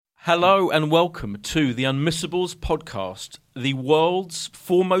Hello and welcome to the Unmissables podcast, the world's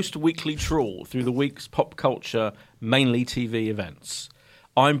foremost weekly trawl through the week's pop culture, mainly TV events.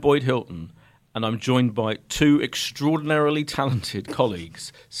 I'm Boyd Hilton, and I'm joined by two extraordinarily talented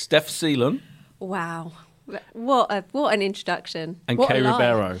colleagues, Steph Seelan. Wow. What an introduction. And what Kay a lie.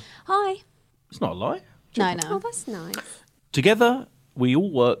 Ribeiro. Hi. It's not a lie. No. Oh, that's nice. Together, we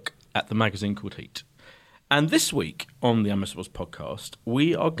all work at the magazine called Heat. And this week on the Unmissables podcast,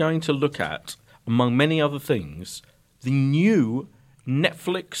 we are going to look at, among many other things, the new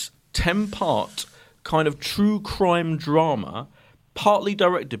Netflix 10-part kind of true crime drama, partly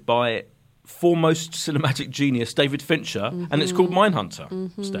directed by foremost cinematic genius David Fincher, and it's called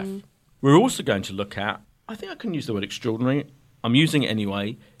Mindhunter, Steph. We're also going to look at, I think I can use the word extraordinary, I'm using it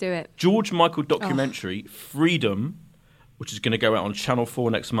anyway. Do it. George Michael documentary, Freedom, which is going to go out on Channel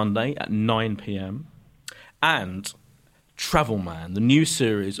 4 next Monday at 9 p.m. And Travel Man, the new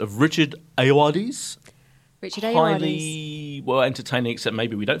series of Richard Ayoade's. Highly, entertaining, except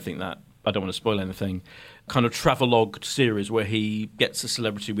maybe we don't think that. I don't want to spoil anything. Kind of travelogue series where he gets a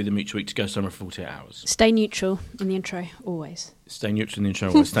celebrity with him each week to go somewhere for 48 hours. Stay neutral in the intro, always. Stay neutral in the intro,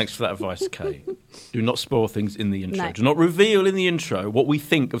 always. Thanks for that advice, Kay. Do not spoil things in the intro. No. Do not reveal in the intro what we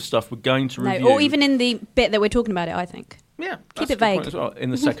think of stuff we're going to review. No, or even in the bit that we're talking about it, I think. Yeah, Keep that's it a good vague. point as well, in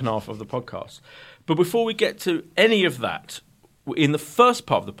the second half of the podcast. But before we get to any of that, in the first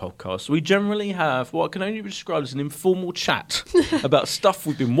part of the podcast, we generally have what can only be described as an informal chat about stuff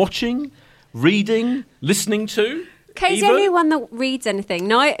we've been watching, reading, listening to. Kay's the only one that reads anything.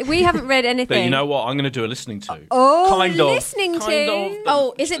 No, we haven't read anything. But you know what? I'm going to do a listening to. Listening to.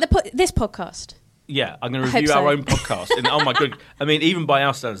 Oh, is it this podcast? Yeah, I'm going to I hope review so. our own podcast. And, oh my god! I mean, even by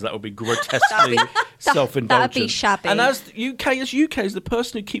our standards, that would be grotesquely self-indulgent. That'd be shabby. And as UK is the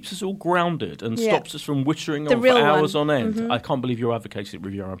person who keeps us all grounded and Yeah. stops us from wittering The on for real hours one. on end. I can't believe you're advocating to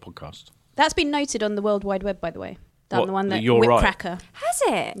review our own podcast. That's been noted on the World Wide Web, by the way. What, The one that you're right? Whipcracker. Has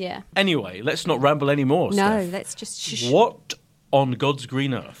it? Yeah. Anyway, let's not ramble anymore. No, Steph. let's just... What on God's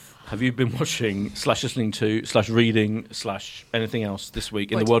green earth have you been watching / listening to / reading / anything else this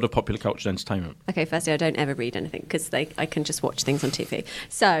week in the world of popular culture and entertainment? Okay, firstly, I don't ever read anything because I can just watch things on TV.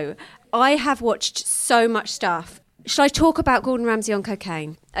 So I have watched so much stuff. Shall I talk about Gordon Ramsay on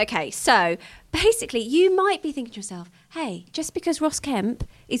cocaine? Okay, so basically you might be thinking to yourself, hey, just because Ross Kemp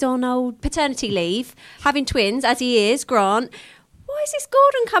is on old paternity leave, having twins, as he is, Grant, why has this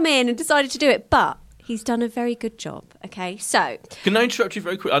Gordon come in and decided to do it? But he's done a very good job, okay? So... Can I interrupt you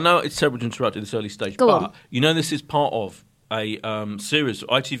very quickly? I know it's terrible to interrupt at this early stage, Go but on. you know this is part of a series,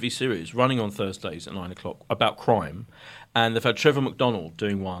 ITV series, running on Thursdays at 9 o'clock about crime. And they've had Trevor McDonald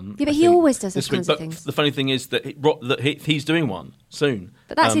doing one. Yeah, but I he think, always does this those week. kinds of But things. the funny thing is that he's doing one soon.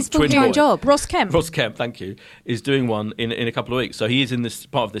 But that's his Twin full-time Boy. job. Ross Kemp. Ross Kemp, thank you, is doing one in a couple of weeks. So he is in this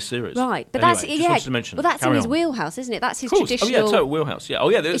part of this series. Right, but Anyway, that's... just Yeah, wanted to mention. well, that's in Carry his on. wheelhouse, isn't it? That's his Of course. traditional... Oh, yeah, total wheelhouse. Yeah. Oh,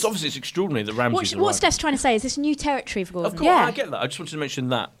 yeah, obviously it's extraordinary that Ramsay's What arrived. Steph's trying to say is this new territory for Gordon. Of course, Yeah. I get that. I just wanted to mention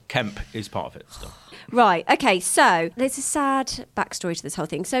that Kemp is part of it still. Right, okay, so there's a sad backstory to this whole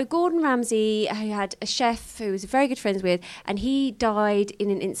thing. So Gordon Ramsay, who had a chef who was very good friends with, and he died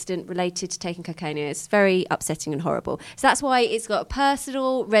in an incident related to taking cocaine. It's very upsetting and horrible. So that's why it's got a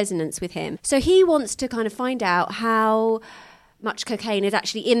personal resonance with him. So he wants to kind of find out how much cocaine is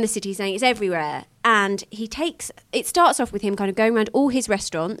actually in the city, saying it's everywhere. And it starts off with him kind of going around all his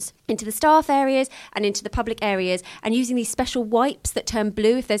restaurants, into the staff areas and into the public areas, and using these special wipes that turn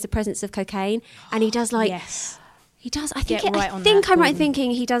blue if there's a presence of cocaine. And he does Yes. he does, I Get think, right I on think that, I'm right in Gordon.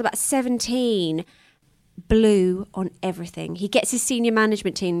 thinking he does about 17 blue on everything. He gets his senior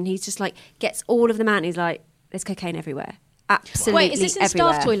management team and he's just like, gets all of them out and he's like, there's cocaine everywhere. Absolutely Wait, is this in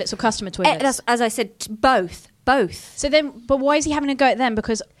everywhere. staff toilets or customer toilets? That's, as I said, both. So then, but why is he having a go at them?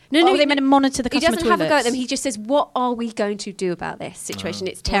 Because No, they meant to monitor the He customer doesn't toilets. have a go at them. He just says, what are we going to do about this situation?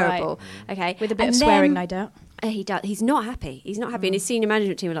 It's terrible. Okay. With a bit And of swearing, then- no doubt. He does. He's not happy. And his senior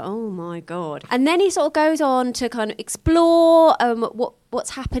management team are like, oh my God. And then he sort of goes on to kind of explore what's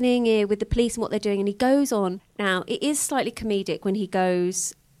happening here with the police and what they're doing. And he goes on. Now, it is slightly comedic when he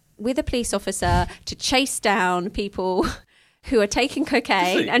goes with a police officer to chase down people who are taking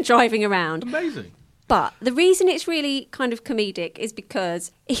cocaine and driving around. Amazing. But the reason it's really kind of comedic is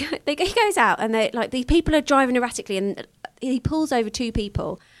because he goes out and the people are driving erratically and he pulls over two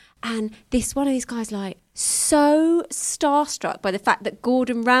people. And one of these guys, like, so starstruck by the fact that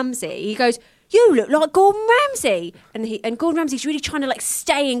Gordon Ramsay, he goes, you look like Gordon Ramsay. And Gordon Ramsay's really trying to, like,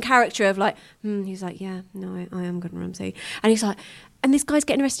 stay in character of, like, he's like, yeah, no, I am Gordon Ramsay. And he's like, and this guy's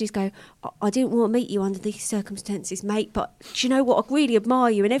getting arrested. He's going, I didn't want to meet you under these circumstances, mate, but do you know what? I really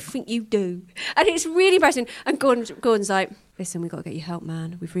admire you and everything you do. And it's really embarrassing. And Gordon's like, listen, we've got to get you help,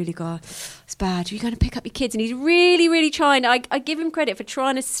 man. We've really got, it's bad. You're going to pick up your kids. And he's really, really trying. I give him credit for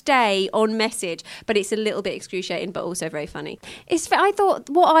trying to stay on message, but it's a little bit excruciating, but also very funny. I thought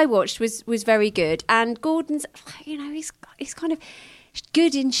what I watched was very good. And Gordon's, he's kind of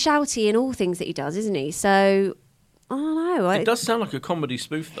good and shouty in all things that he does, isn't he? So... I don't know. It does sound like a comedy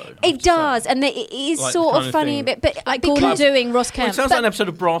spoof, though. It does, and it is like sort of funny a bit. But like Gordon doing Ross Kemp. Well, it sounds like an episode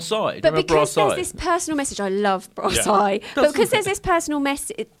of Brass Eye. But because there's this personal message, I love Brass Eye. But because there's this personal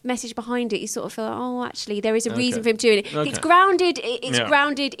message behind it, you sort of feel, oh, actually, there is a reason for him doing it. Okay. It's grounded. It's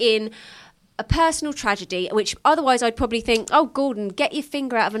grounded in a personal tragedy, which otherwise I'd probably think, oh, Gordon, get your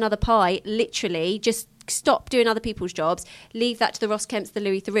finger out of another pie. Literally, just stop doing other people's jobs, leave that to the Ross Kemps, the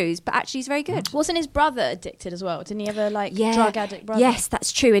Louis Theroux, but actually he's very good. Wasn't his brother addicted as well? Didn't he ever drug addict brother? Yes,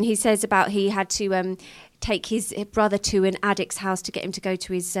 that's true. And he says about he had to take his brother to an addict's house to get him to go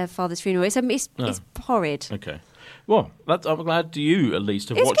to his father's funeral. It's horrid. Okay. Well, I'm glad you at least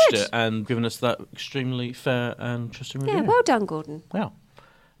have watched it and given us that extremely fair and interesting review. Yeah, well done, Gordon. Yeah.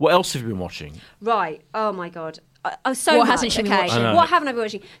 What else have you been watching? Right. Oh my God. What hasn't she been watching? What haven't I been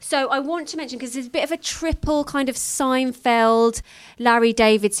watching? So I want to mention, because there's a bit of a triple kind of Seinfeld, Larry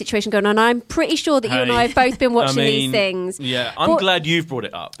David situation going on. I'm pretty sure that you and I have both been watching these things. Yeah, I'm glad you've brought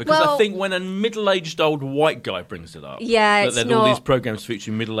it up, because I think when a middle-aged old white guy brings it up, that there are all these programs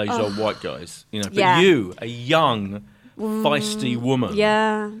featuring middle-aged oed white guys, but you, a young, feisty woman.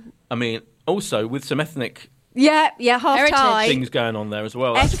 Yeah. I mean, also with some ethnic... half Thai things going on there as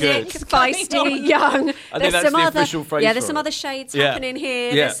well. That's ethnic, good. Feisty, young. I think that's the official phrase. Yeah, there's some other shades happening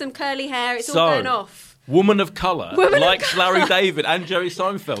here. There's some curly hair. It's all going off. Woman of colour likes Larry David and Jerry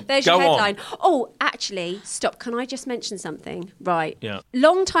Seinfeld. There's your headline. Oh, actually, stop. Can I just mention something? Right. Yeah.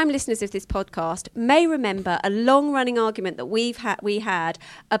 Long-time listeners of this podcast may remember a long-running argument that we had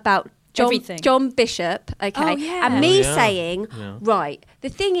about John Bishop, and me saying, right, the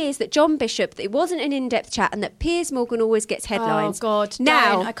thing is that John Bishop, it wasn't an in-depth chat, and that Piers Morgan always gets headlines. Oh, God,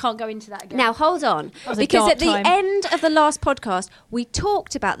 now, I can't go into that again. Now, hold on, because at the end of the last podcast, we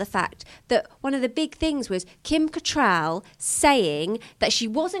talked about the fact that one of the big things was Kim Cattrall saying that she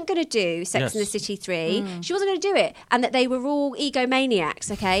wasn't going to do Sex and the City 3, she wasn't going to do it, and that they were all egomaniacs,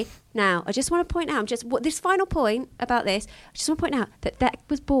 okay? Now, I just want to point out, this final point about this, I just want to point out that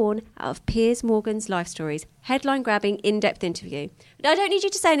was born out of Piers Morgan's life stories. Headline-grabbing, in-depth interview. Now, I don't need you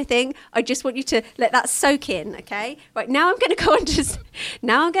to say anything. I just want you to let that soak in, okay? Right, now I'm going to go on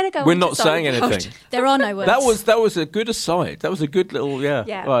to... We're not saying anything. There are no words. That was a good aside. That was a good little,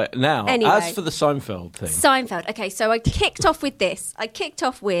 yeah. Right, now, as for the Seinfeld thing. Seinfeld. Okay, so I kicked off with this. I kicked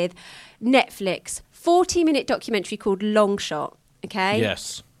off with Netflix, 40-minute documentary called Long Shot, okay?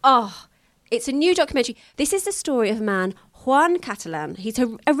 Yes. Oh, it's a new documentary. This is the story of a man, Juan Catalan. He's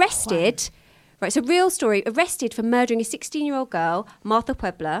arrested. Right, it's a real story. Arrested for murdering a 16-year-old girl, Martha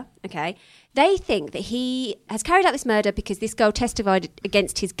Puebla. Okay, they think that he has carried out this murder because this girl testified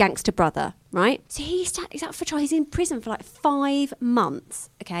against his gangster brother. Right, so he's up for trial. He's in prison for like 5 months.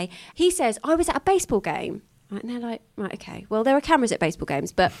 Okay, he says, I was at a baseball game. Right, and they're like, right, okay. Well, there are cameras at baseball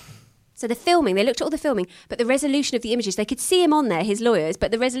games, but. So the filming, they looked at all the filming, but the resolution of the images, they could see him on there, his lawyers, but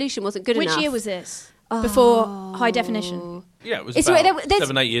the resolution wasn't good enough. Which year was this? Before high definition? Yeah, it was about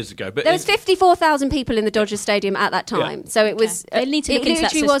 7-8 years ago. But there was 54,000 people in the Dodgers Stadium at that time. Yeah. So it was... They need to look into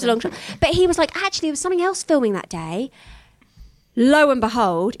that system. Was a long shot. But he was like, actually, there was something else filming that day. Lo and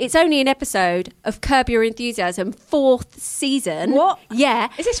behold, it's only an episode of Curb Your Enthusiasm, 4th season. What? Yeah.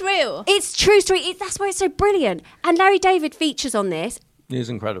 Is this real? It's true story. That's why it's so brilliant. And Larry David features on this. It is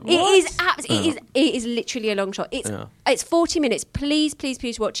incredible. It is literally a long shot. It's 40 minutes. Please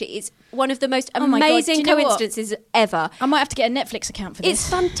watch it. It's one of the most amazing coincidences ever. I might have to get a Netflix account for this. It's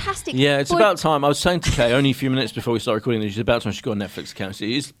fantastic. Yeah, it's about time. I was saying to Kay only a few minutes before we started recording this, it's about time she got a Netflix account. So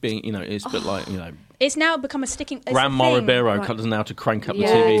it is being, it's a bit like, It's now become a sticking... Grandma Ribeiro does now to crank up the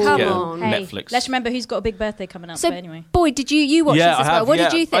TV to get Netflix. Let's remember who's got a big birthday coming up. So, but anyway. Boyd, did you watch this as well? What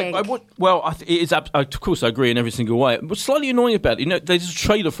did you think? It is. Of course, I agree in every single way. What's slightly annoying about it, there's a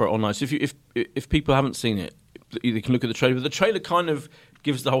trailer for it online. So if people haven't seen it, you can look at the trailer. But the trailer kind of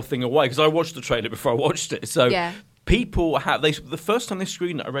gives the whole thing away because I watched the trailer before I watched it. So people the first time they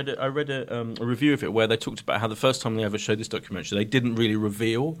screened it, I read a review of it where they talked about how the first time they ever showed this documentary, they didn't really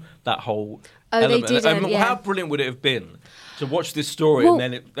reveal that whole element. They didn't. How brilliant would it have been to watch this story, Well,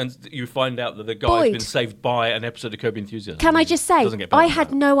 and you find out that the guy's Boyd, been saved by an episode of Curb Your Enthusiasm. Can I just say, I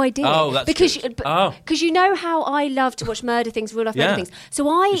had no idea. Oh, that's because good. because you know how I love to watch murder things, real life murder things. So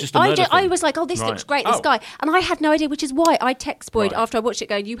It's just a murder I thing. was like, oh, this Right. looks great, this guy, and I had no idea, which is why I text Boyd Right. after I watched it,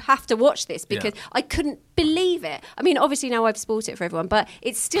 going, you have to watch this, because I couldn't believe it. I mean, obviously now I've spoiled it for everyone, but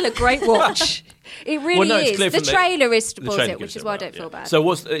it's still a great watch. It really it's clear is. The from trailer is the spoils trailer it, which gives is it why I right, don't feel bad.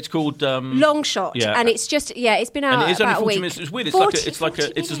 So it's called Long Shot, and it's just it's been out and it is only about a 40 week. minutes. It's weird. It's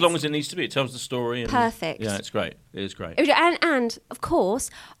 40 it's as long as it needs to be. It tells the story. And, Perfect. Yeah, it's great. It is great. And of course,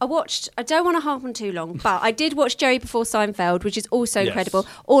 I don't want to harp on too long, but I did watch Jerry Before Seinfeld, which is also incredible.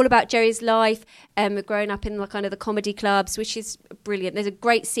 All about Jerry's life, growing up in kind of the comedy clubs, which is brilliant. There's a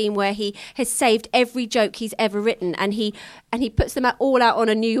great scene where he has saved every joke he's ever written, and he puts them all out on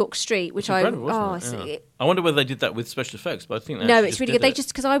a New York street, which I wonder whether they did that with special effects, but I think it's really good.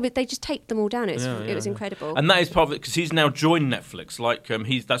 They just taped them all down. It was incredible. And that is part of it, because he's now joined Netflix. Like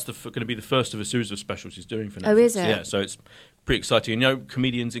that's going to be the first of a series of specials he's doing for Netflix. Oh, is it? Yeah, so it's pretty exciting. You know,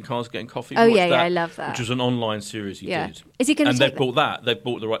 Comedians in Cars Getting Coffee. Oh yeah, I love that. Which was an online series he did. Is he going to? And they've bought that. They've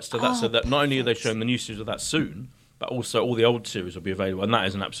bought the rights to that, so that not only are they showing the new series of that soon, but also all the old series will be available. And that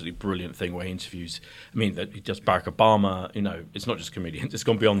is an absolutely brilliant thing where he interviews. I mean, that he does Barack Obama. You know, it's not just comedians; it's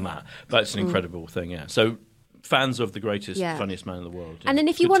gone beyond that. But it's an incredible thing. Yeah. So, fans of the greatest, funniest man in the world. And then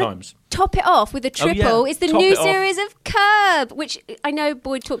if you want to top it off with a triple, it's the new series of Curb, which I know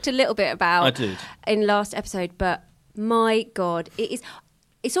Boyd talked a little bit about. I did in last episode, but my God, it is.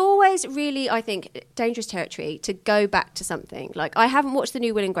 It's always really, I think, dangerous territory to go back to something. Like, I haven't watched the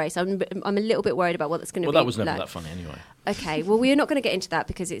new Will and Grace. I'm a little bit worried about what that's going to be. Well, that was never that funny anyway. Okay, well, we're not going to get into that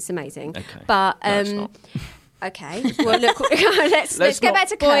because it's amazing. Okay. But, no, it's not. Okay, well, look, let's get back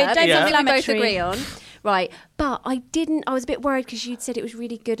to Curb. Boyd, Something I both agree on. Right, but I was a bit worried because you'd said it was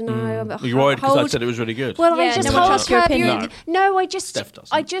really good, and You're worried because I said it was really good. Well, I just no one trusts your opinion. Steph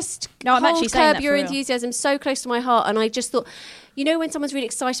doesn't. I'm actually saying Curb Your Enthusiasm so close to my heart, and I just thought, you know, when someone's really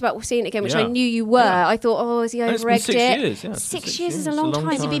excited about seeing it again, which I knew you were, I thought, oh, has he over-egged it? 6 years, yeah. 6 years is a long time.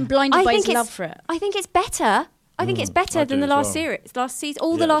 Has he been blinded by his love for it? I think it's better. I think it's better than the last series, last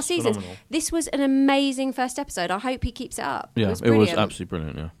season, the last seasons. Phenomenal. This was an amazing first episode. I hope he keeps it up. Yeah, it was absolutely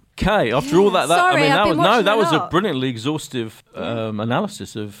brilliant. Yeah. Okay, after all that, Sorry, that was a brilliantly exhaustive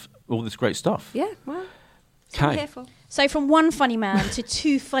analysis of all this great stuff. Yeah, well, that's what I'm here for. So from one funny man to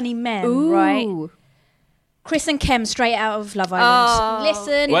two funny men, Ooh. right? Chris and Kem straight out of Love Island.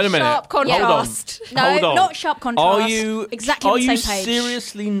 Listen, wait a minute. Sharp contrast. No, Hold on. not sharp contrast. Are you exactly on the same page?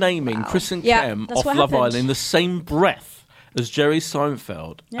 Seriously naming Chris and Yeah, Kem that's off what Love happened. Island in the same breath as Jerry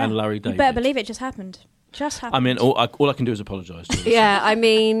Seinfeld and Larry David? You better believe it just happened. Just happened. I mean, all I can do is apologise to you. Yeah, I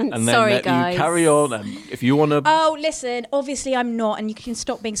mean, And then sorry, let guys. you carry on, and if you want to... Oh, listen, obviously I'm not, and you can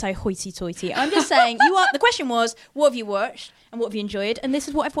stop being so hoity-toity. I'm just saying, the question was, what have you watched and what have you enjoyed? And this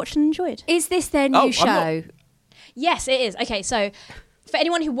is what I've watched and enjoyed. Is this their new show? Yes, it is. Okay, so for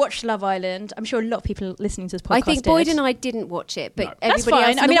anyone who watched Love Island, I'm sure a lot of people listening to this podcast I think Boyd did. and I didn't watch it, but That's everybody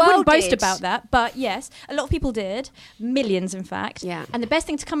fine. else in the I world wouldn't boast did. about that, but yes, a lot of people did. Millions, in fact. Yeah. And the best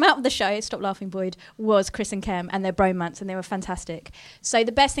thing to come out of the show, stop laughing, Boyd, was Chris and Kem and their bromance, and they were fantastic. So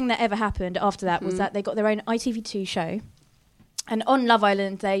the best thing that ever happened after that was that they got their own ITV2 show. And on Love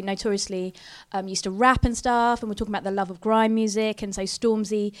Island, they notoriously used to rap and stuff, and we're talking about the love of grime music. And so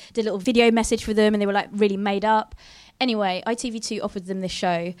Stormzy did a little video message for them, and they were like really made up. Anyway, ITV2 offered them this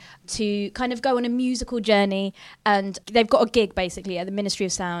show to kind of go on a musical journey, and they've got a gig basically at the Ministry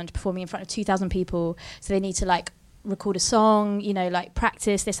of Sound performing in front of 2,000 people. So they need to like record a song, you know, like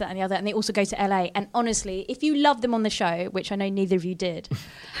practice this, that and the other. And they also go to LA. And honestly, if you love them on the show, which I know neither of you did,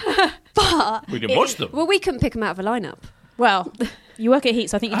 but... We didn't watch them. Well, we couldn't pick them out of a lineup. Well, you work at Heat,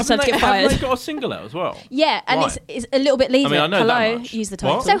 so I think you deserve to get fired. Haven't they got a single out as well? Yeah, and Right. it's a little bit leaving. I know that Hello, much. use the What?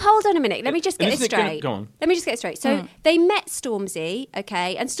 title. So hold on a minute. Let me just get And this isn't it gonna- straight. go on. Let me just get it straight. So they met Stormzy,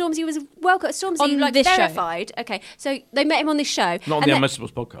 okay, and Stormzy was welcome. Stormzy On like this show. verified, okay. So they met him on this show, Not on and the then-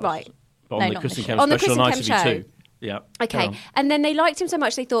 Unmessables podcast. Right. But on No, the not Chris and this Kem On the special on Chris and Kem ITV2. show. Yeah. Okay, and then they liked him so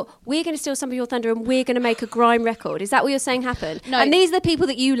much they thought, we're going to steal some of your thunder and we're going to make a grime record. Is that what you're saying happened? No. And these are the people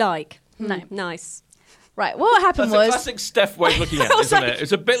that you like. No. Nice. Right, what happened That's a was... classic Steph way of looking at it, isn't it?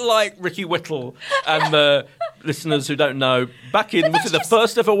 It's a bit like Ricky Whittle and the listeners who don't know. Back in, was it the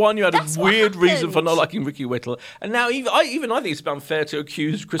first ever one? You had a That's what weird reason happened. for not liking Ricky Whittle. And now even I think it's unfair to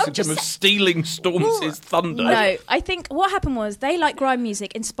accuse Chris and Kem of stealing Stormzy's thunder. No, I think what happened was they like grime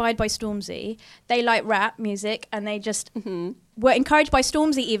music inspired by Stormzy. They like rap music, and they just were encouraged by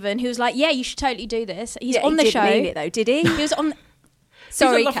Stormzy even, who was like, yeah, you should totally do this. He's on the he show. didn't mean it though, did he? He was on...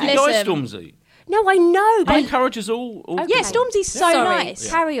 Sorry, Sorry, He's a lovely Kate. guy, Listen. Stormzy. No, I know. I But encourage us all. Okay. Yeah, Stormzy's so Sorry, nice.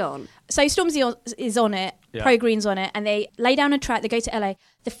 carry on. So Stormzy is on it, Yeah. Pro Green's on it, and they lay down a track, they go to LA.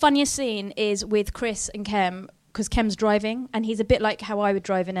 The funniest scene is with Chris and Kem, because Kem's driving, and he's a bit like how I would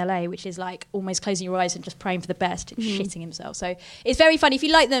drive in LA, which is like almost closing your eyes and just praying for the best, shitting himself. So it's very funny. If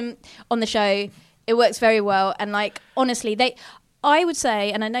you like them on the show, it works very well. And like, honestly, I would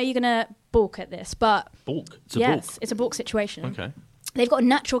say, and I know you're going to balk at this, but... Balk? It's a yes, balk. it's a balk situation. Okay. They've got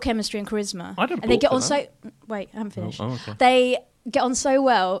natural chemistry and charisma. I don't and they get balk on at so... Wait, I haven't finished. Oh, okay. They get on so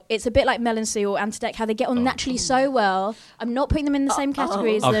well. It's a bit like Mel and Sue or Antidec, how they get on naturally so well. I'm not putting them in the same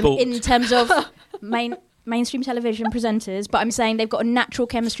category as I've them balked. in terms of mainstream television presenters, but I'm saying they've got a natural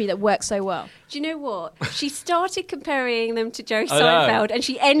chemistry that works so well. Do you know what? She started comparing them to Jerry I know. Seinfeld, and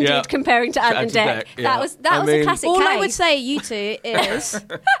she ended comparing to Ant and Dec. yeah. That was a classic All case. I would say, you two, is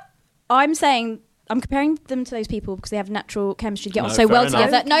I'm comparing them to those people because they have natural chemistry to get on No, so fair well enough.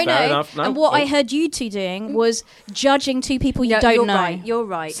 together. No, Fair enough. No. And what I Oh. heard you two doing was judging two people you No, don't you're know. Right, you're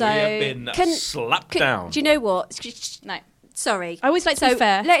right. So We have been slapped down. Do you know what? no. Sorry. I always like to be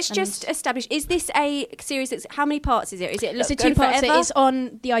fair. Let's and- just establish, is this a series that's, how many parts is it? Is it It's a going two-part. forever? It's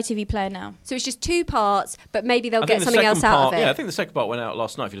on the ITV player now. So it's just 2 parts, but maybe they'll I get think the something else second out part, of it. Yeah, I think the second part went out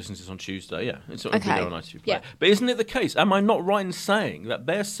last night. If you listen to this on Tuesday, yeah, it's on Okay. video on ITV Play. Yeah. But isn't it the case? Am I not right in saying that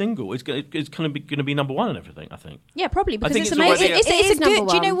their single is going to be number one and everything? I think. Yeah, probably because think it's it's amazing. already- It's It is a good. number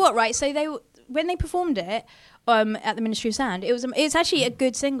Do you know one. what? Right. So when they performed it at the Ministry of Sound, it's actually a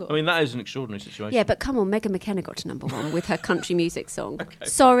good single. I mean, that is an extraordinary situation. Yeah, but come on, Megan McKenna got to number 1 with her country music song.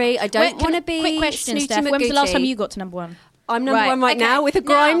 Sorry, I don't want to be Quick question, Snooty Steph. When was the last McGooty. time you got to number 1? I'm number Right, 1 right okay. now with a Now,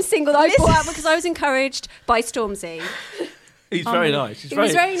 grime single that I listen- brought out because I was encouraged by Stormzy. he's very nice. He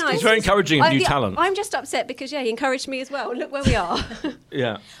was very nice. He's very encouraging of new talent. I'm just upset because, he encouraged me as well. Look where we are.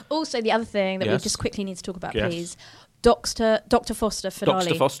 Yeah. Also, the other thing that we Yes. just quickly need to talk about, Yes. please. Dr. Foster finale.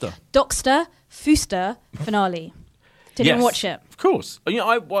 Dr. Foster. Dr. Foster finale. Did you watch it? Of course.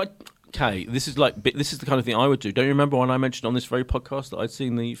 Okay, this is the kind of thing I would do. Don't you remember when I mentioned on this very podcast that I'd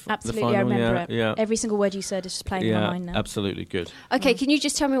seen the Absolutely, the final? I remember it. Yeah. Every single word you said is just playing in my mind now. Absolutely good. Okay, can you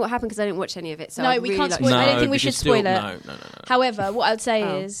just tell me what happened because I didn't watch any of it? So No, I'd we really can't like spoil to it. I don't know. think we because should spoil it. No. However, what I would say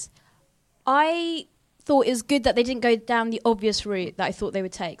Oh. is, I thought it was good that they didn't go down the obvious route that I thought they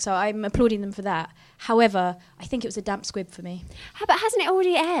would take. So I'm applauding them for that. However, I think it was a damp squib for me. But hasn't it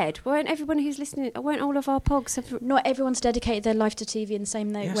already aired? Weren't everyone who's listening, weren't all of our pogs have... Not everyone's dedicated their life to TV in the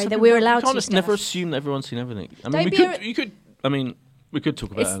same way Yeah, that some we're people- allowed you can't to. just never assume that everyone's seen everything. I mean, we could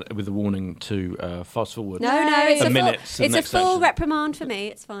talk about it with a warning to fast forward. No, it's a a minute. full, to the it's a next full section. reprimand for me.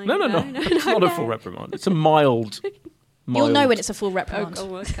 It's fine. No. It's not a full reprimand. It's a mild. You'll know mild when it's a full reprimand.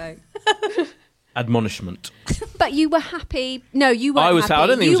 Oh, okay. admonishment. But you were happy. No, you weren't I was. happy. I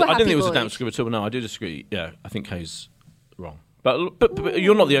don't think You it was. were I didn't think it was a happy damp boys. squib at all. No, I do disagree. Yeah, I think Kay's wrong. But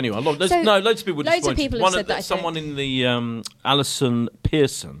you're not the only one. Loads So- of people. Were Loads of disappointed. people have One said of that, I someone think. in the Alison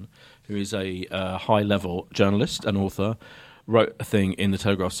Pearson, who is a high-level journalist and author, wrote a thing in the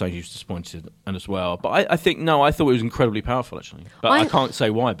Telegraph saying he was disappointed and as well. But I think I thought it was incredibly powerful actually. But I can't say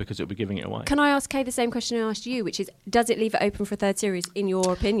why because it would be giving it away. Can I ask Kay the same question I asked you, which is, does it leave it open for a third series, in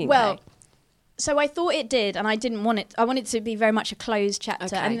your opinion, Well, Kay? so I thought it did, and I didn't want it. I wanted it to be very much a closed chapter.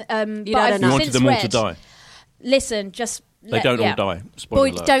 Okay. And, You but don't I've know. You wanted since them all to read- die. Listen, just They don't all die. Spoiler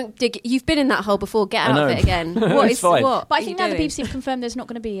Boyd, alert. don't dig. You've been in that hole before. Get I out of know. it again. What It's is fine. what? But I are think you now the doing? BBC have confirmed there's not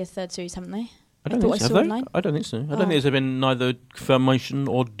going to be a third series, haven't they? I don't thought think I so. saw Have they? online. I don't think so. I don't think there's been neither confirmation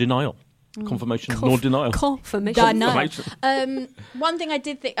or denial. Confirmation nor denial. Confirmation. Confirmation. One thing I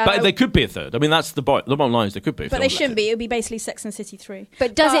did think, But there could be a third. I mean, that's the bottom line is there could be a but film they that's shouldn't it. be. It would be basically Sex and the City 3.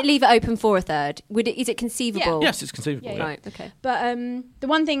 But does it leave it open for a third? Is it conceivable? Yes, it's conceivable. Yeah, Yeah. Right. Okay. But the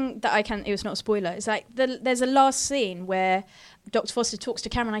one thing that it was not a spoiler, is like there's a last scene where Dr. Foster talks to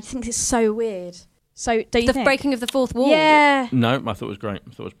Cameron. I think it's so weird. So do you The think? breaking of the fourth wall. Yeah. No, I thought it was great. I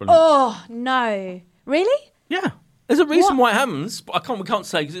thought it was brilliant. Oh no! Really? Yeah. There's a reason What? why it happens. But we can't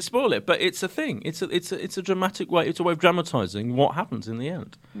say because it spoil it. But it's a thing. It's a dramatic way. It's a way of dramatising what happens in the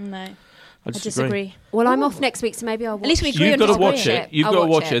end. No, I I disagree. disagree. Well, I'm off next week, so maybe I'll watch. At least we agree You've on got to disagreeing. watch it. You've I'll got to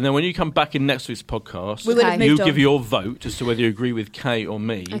watch watch it. it, and then when you come back in next week's podcast, We would have Okay. moved you on. give your vote as to whether you agree with Kay or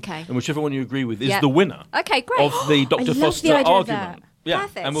me. Okay. And whichever one you agree with is Yep. the winner Okay, great. of the Dr. love Foster the idea of argument. that. Yeah,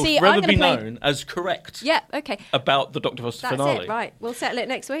 Perfect. and will See, I'm forever gonna be play- known as correct Yeah. Okay. about the Dr. Foster That's finale. it. Right. We'll settle it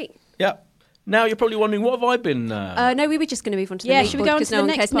next week. Yeah. Now you're probably wondering, what have I been? No, we were just going to move on to Yeah, the should we meatball go on because to no the one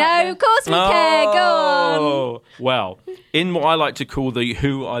next cares. part No, then? of course we care. Go on. Oh, well, in what I like to call the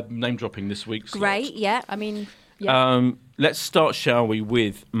who I'm name dropping this week. slot, Great. Yeah. I mean, yeah. Let's start, shall we,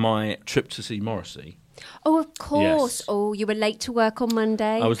 with my trip to see Morrissey. Oh, of course. Yes. Oh, you were late to work on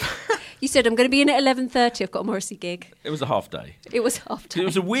Monday. I was. You said, I'm going to be in at 11:30. I've got a Morrissey gig. It was a half day. It was half day. It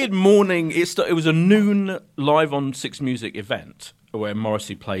was a weird morning. It was a noon live on Six Music event where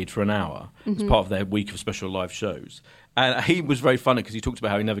Morrissey played for an hour as part of their week of special live shows. And he was very funny because he talked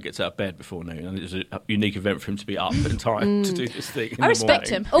about how he never gets out of bed before noon, and it was a unique event for him to be up in time to do this thing. I respect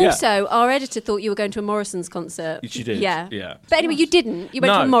him. Also, our editor thought you were going to a Morrison's concert. She did. Yeah. Yeah. But anyway, you didn't. You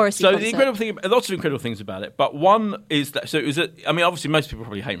went to a Morrissey concert. So the incredible thing, lots of incredible things about it, but one is that, so it was, obviously most people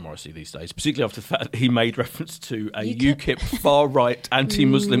probably hate Morrissey these days, particularly after the fact that he made reference to a UKIP far-right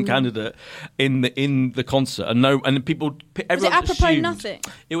anti-Muslim candidate in the concert, and people, Was it apropos nothing?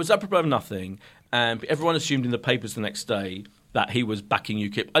 It was apropos of nothing. And everyone assumed in the papers the next day that he was backing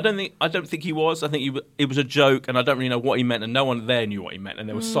UKIP. I don't think he was. I think it was a joke, and I don't really know what he meant, and no one there knew what he meant, and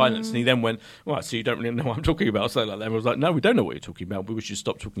there was silence. And he then went, "Well, so you don't really know what I'm talking about?" Or something like that. And I was like, "No, we don't know what you're talking about. We should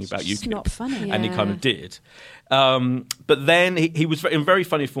stop talking about UKIP." It's not funny. And he kind of did. But then he was in very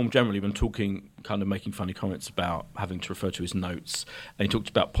funny form generally when talking, kind of making funny comments about having to refer to his notes, and he talked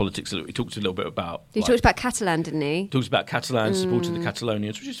about politics. He talked a little bit about. He talked about Catalan, didn't he? Talks about Catalan, supporting the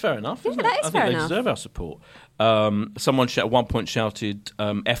Catalonians, which is fair enough. Yeah, that is I think fair they enough. deserve our support. Someone at one point shouted,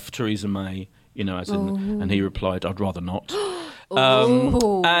 "F Theresa May," as in, and he replied, "I'd rather not."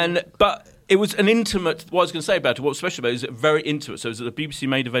 But it was an intimate. What I was going to say about it, what was special about it, is very intimate. So it was at the BBC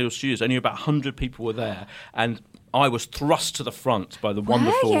Made Available Studios. Only about 100 people were there, and I was thrust to the front by the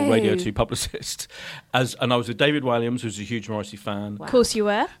wonderful you? Radio 2 publicist, and I was with David Williams, who's a huge Morrissey fan. Of course you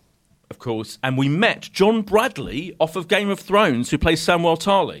were. Of course, and we met John Bradley off of Game of Thrones, who plays Samwell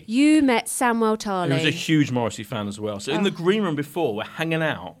Tarly. You met Samwell Tarly. He was a huge Morrissey fan as well. So in the green room before, we're hanging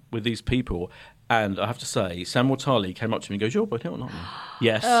out with these people, and I have to say, Samwell Tarly came up to me and goes, "You're Boyd Hilton, aren't you?"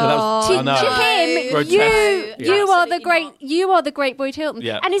 Yes. So that was, I know. To him, Grotesque. you are the Absolutely great. not. You are the great Boyd Hilton.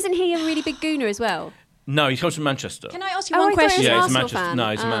 Yeah. And isn't he a really big gooner as well? No, he comes from Manchester. Can I ask you Oh, one I thought he question? was an Yeah, he's a Arsenal Manchester. fan. No,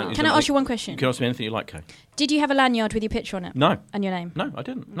 he's a man. he's Can a- I ask you one question? You can ask me anything you like, Kay. Did you have a lanyard with your picture on it? No. And your name? No, I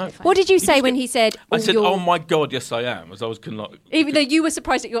didn't. No. What did you just say get- when he said? I said, you're-" "Oh my God, yes, I am." As I was Even though you were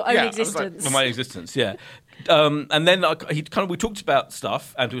surprised at your own I was like, existence. my existence, yeah. And then we talked about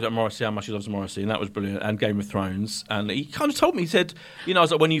stuff, and talked about Morrissey, how much he loves Morrissey, and that was brilliant, and Game of Thrones. And he kind of told me, he said, I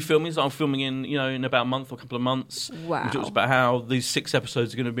was like, "When are you filming?" He's like, "I'm filming in about a month or a couple of months." Wow. We talked about how these 6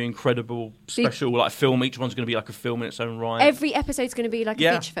 episodes are going to be incredible, special, like film. Each one's going to be like a film in its own right. Every episode's going to be like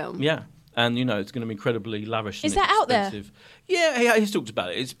a feature film. Yeah. And, it's going to be incredibly lavish. Is and that out there? expensive. Yeah, he's talked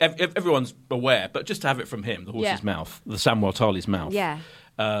about it. Everyone's aware, but just to have it from him, the horse's mouth, the Samwell Tarly's mouth. Yeah.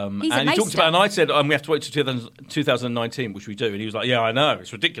 He's a he talked maester. about, and I said, we have to wait till 2019, which we do. And he was like, "Yeah, I know,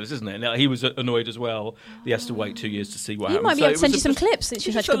 it's ridiculous, isn't it?" And he was annoyed as well. He has to wait 2 years to see what He happens. might be able to it send was you some clips since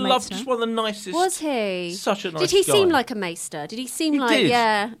you're just such good mates just now. one of the nicest. Was he? Such a nice Did he guy. seem like a maester? Did he seem He like did.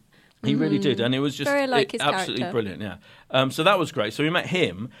 yeah? He really did, and it was just Very like his absolutely character. brilliant. Yeah, so that was great. So we met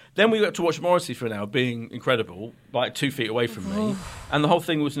him. Then we got to watch Morrissey for an hour, being incredible, like 2 feet away from me, and the whole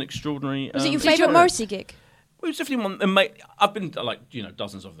thing was an extraordinary. Was it your experience. favourite Morrissey gig? It was definitely one. And mate, I've been to,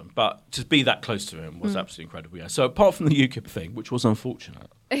 dozens of them, but to be that close to him was absolutely incredible. Yeah. So apart from the UKIP thing, which was unfortunate,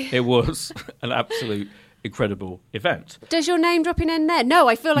 it was an absolute incredible event. Does your name dropping end there? No,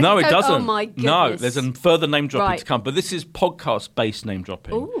 I feel like No, it doesn't. Oh my goodness. No, there's a further name dropping Right. to come, but this is podcast-based name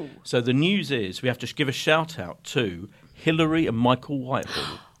dropping. Ooh. So the news is we have to give a shout out to Hillary and Michael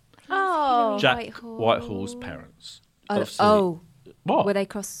Whitehall, Oh. Jack Whitehall's parents. Obviously- Oh, What? were they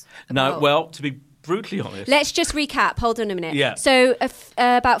cross? No, Oh. well, to be brutally honest, Let's just recap. Hold on a minute. Yeah. So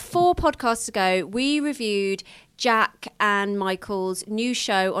about 4 podcasts ago, we reviewed Jack and Michael's new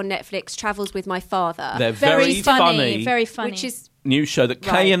show on Netflix, Travels with My Father. they're Very funny. Very funny. Which is new show that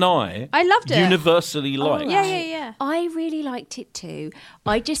Kay Right. and I loved it. universally liked. Yeah, yeah, yeah. I really liked it too.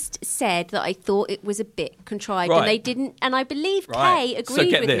 I just said that I thought it was a bit contrived, Right. and they didn't. And I believe Right. Kay So agreed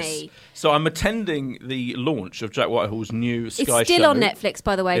get with this. me. So I'm attending the launch of Jack Whitehall's new Sky show. It's still on Netflix,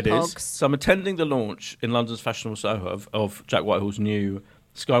 by the way, It Pogs. is. So I'm attending the launch in London's fashionable Soho of Jack Whitehall's new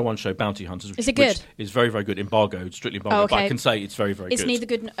Sky One show, Bounty Hunters. Is it good? Which is very, very good. Embargoed, strictly embargoed. Oh, But I okay. can say it's very, very It's good. neither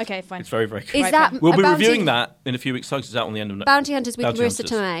good. Okay, fine. It's very, very good. Is Right, that fine. We'll a be Bounty- reviewing that in a few weeks' time. It's out on the end of Bounty Hunters with Bounty Marissa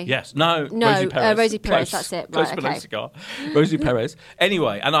Hunters. Tomei? Yes. No, No, Rosie Perez. Rosie Perez, Close. that's it. Close Right, but no okay. cigar. Rosie Perez.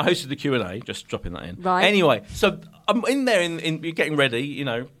 Anyway, and I hosted the Q&A, just dropping that in. Right. Anyway, so I'm in there in getting ready,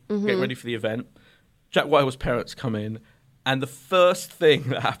 Mm-hmm. getting ready for the event. Jack Whitehall's parents come in, and the first thing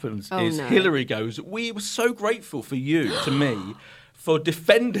that happens Oh, is no. Hillary goes, "We were so grateful for you, to me, for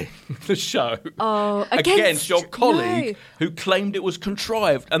defending the show against your colleague who claimed it was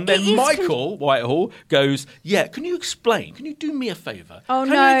contrived." And then It is Michael Whitehall goes, "Yeah, can you explain? Can you do me a favour? Oh,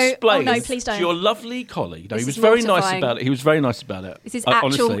 Can no. you explain Oh, no, please don't." to your lovely colleague?" No, This he was is very nice mortifying. about it. He was very nice about it. This is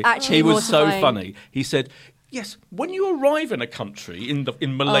Honestly, actually he was so mortifying. funny. He said, Yes, when you arrive in a country, in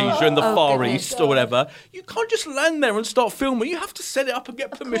Malaysia, in the Far goodness. East or whatever, you can't just land there and start filming. You have to set it up and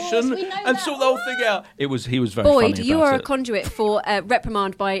get permission we know and that. sort the whole thing out. He was very funny Boyd, about you are a it. conduit for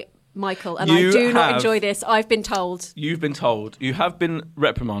reprimand by Michael, and You I do not have- enjoy this. I've been told. You've been told. You have been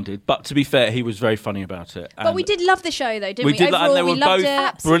reprimanded, but to be fair, he was very funny about it. But we did love the show, though, didn't We we? did that, and Overall, they we were loved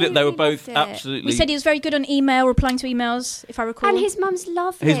both it. brilliant. They were Absolutely both loved it. absolutely. We said he was very good on email, replying to emails, if I recall. And his mum's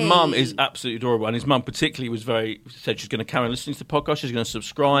lovely. His mum is absolutely adorable, and his mum particularly said she's going to carry on listening to the podcast. She's going to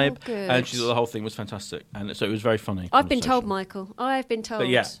subscribe, Oh, good. and she thought the whole thing was fantastic, and so it was very funny. I've been told, conversation. Michael. I've been told. But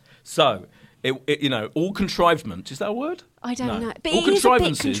yeah, so all contrivement, is that a word? I don't No. know. But All it is a bit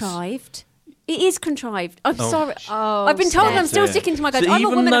contrivances. contrived. It is contrived. I'm Oh. sorry. Oh, I've been told. I'm still Yeah. sticking to my guns. So I'm a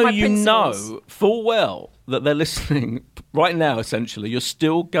even woman of though my you principles. know full well that they're listening right now, essentially, you're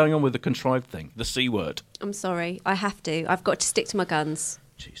still going on with the contrived thing, the C word. I'm sorry. I have to. I've got to stick to my guns.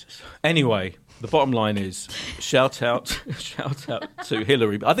 Jesus. Anyway, the bottom line is shout out to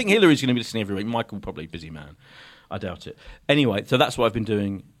Hillary. I think Hillary's going to be listening every week. Michael, probably busy man. I doubt it. Anyway, so that's what I've been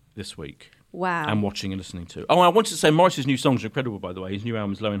doing this week. Wow. And watching and listening to. Oh, I wanted to say Morris's new songs are incredible, by the way. His new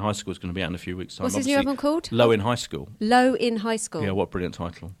album's Low in High School is going to be out in a few weeks' time. What's his new Obviously, album called? Low in High School. Low in High School. Yeah, what a brilliant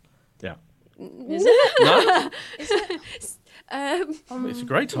title. Yeah. Is it? No? Um, It's a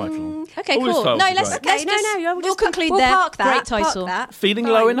great title. Okay, All his cool. titles No, are let's, great. let's Okay, just, no, we'll conclude we'll there. park that. Great title. Park that. Feeling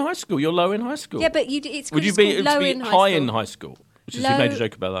Fine. low in high school. You're low in high school. Yeah, but it's Would you it's be, called it would low be in high high school. in high school? Which is Low- he made a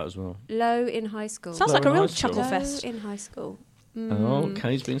joke about that as well. Low in high school. Sounds Low like a in real high school. chuckle Low fest. in high school. Oh,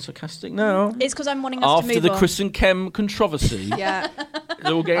 okay, he's being sarcastic now. It's because I'm wanting us After to move the on. Chris and Kem controversy, Yeah. it's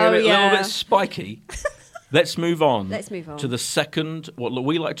all getting Oh, a little yeah. bit spiky. Let's move on. Let's move on. To the second, what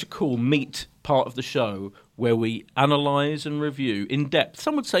we like to call meat part of the show, where we analyse and review in depth,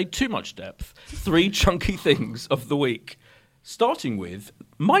 some would say too much depth, 3 chunky things of the week. Starting with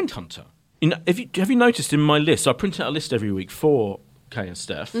Mindhunter. Have you noticed in my list, I print out a list every week for Kay and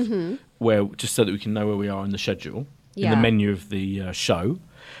Steph, where just so that we can know where we are in the schedule, in the Yeah. menu of the show.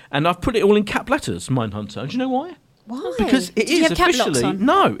 And I've put it all in cap letters, Mindhunter. Do you know why? Why? Because it Did you is have cap locks officially on?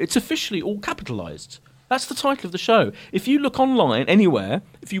 no, it's officially all capitalised. That's the title of the show. If you look online anywhere,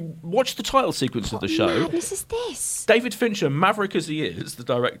 if you watch the title sequence of the show, madness is this? David Fincher, maverick as he is, the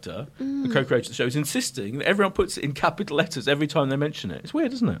director, the co-creator of the show, is insisting that everyone puts it in capital letters every time they mention it. It's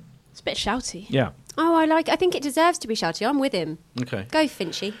weird, isn't it? It's a bit shouty. Yeah. Oh, I think it deserves to be shouty. I'm with him. Okay. Go,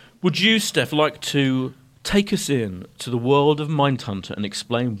 Finchy. Would you, Steph, like to take us in to the world of Mindhunter and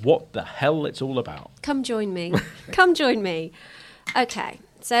explain what the hell it's all about? Come join me. Come join me. Okay.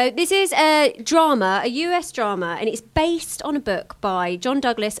 So this is a drama, a US drama, and it's based on a book by John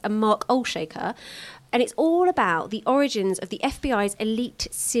Douglas and Mark Olshaker. And it's all about the origins of the FBI's elite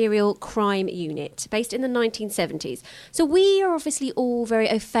serial crime unit, based in the 1970s. So we are obviously all very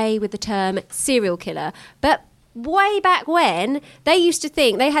au fait with the term serial killer, but way back when, they used to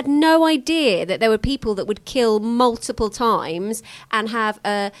think, they had no idea that there were people that would kill multiple times and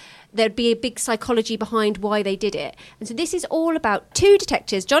there'd be a big psychology behind why they did it. And so this is all about 2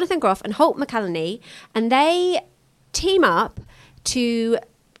 detectives, Jonathan Groff and Holt McCallany, and they team up to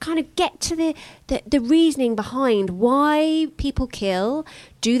kind of get to the reasoning behind why people kill.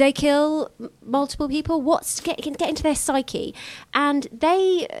 Do they kill multiple people? Get into their psyche. And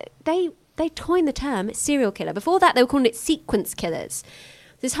they coined the term serial killer. Before that, they were calling it sequence killers.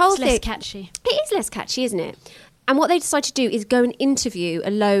 This whole It's thing, less catchy. it is less catchy, isn't it? And what they decided to do is go and interview a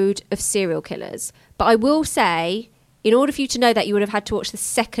load of serial killers. But I will say, in order for you to know that, you would have had to watch the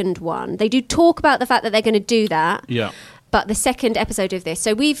second one. They do talk about the fact that they're going to do that. Yeah. But the second episode of this.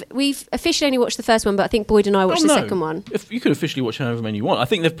 So we've officially only watched the first one, but I think Boyd and I watched the second one. If you could officially watch however many you want. I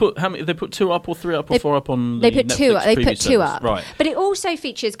think they've put they put 2 up or 3 up or 4 up on They the put 2 up. Netflix They put preview 2 service. up. Right. But it also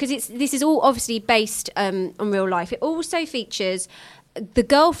features, because this is all obviously based on real life. It also features the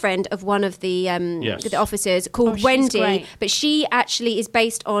girlfriend of one of the officers called she's Wendy, great. but she actually is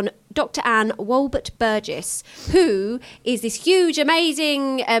based on Dr. Anne Walbert Burgess, who is this huge,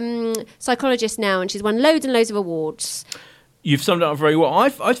 amazing psychologist now, and she's won loads and loads of awards. You've summed it up very well. I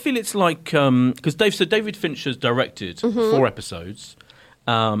feel it's like because David Fincher's directed 4 episodes,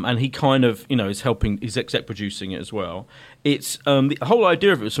 and he kind of is helping. He's exec producing it as well. It's the whole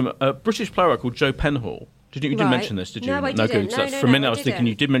idea of it was from a British playwright called Joe Penhall. You didn't Right. mention this, did you? No, I good. didn't. So No, that's- no, for a minute, no, I I was thinking didn't.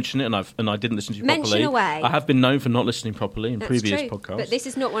 you did mention it, and I didn't listen to you Mention properly. away. I have been known for not listening properly in That's previous true, podcasts. but this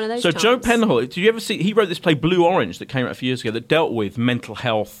is not one of those So times. Joe Penhall, did you ever see? He wrote this play Blue Orange that came out a few years ago that dealt with mental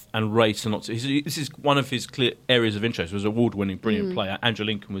health and race and lots. This is one of his clear areas of interest. It was an award-winning, brilliant play. Andrew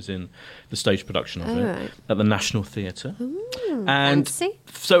Lincoln was in the stage production of it right. at the National Theatre. And fancy.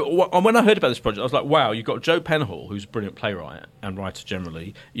 so when I heard about this project, I was like, wow, you've got Joe Penhall, who's a brilliant playwright and writer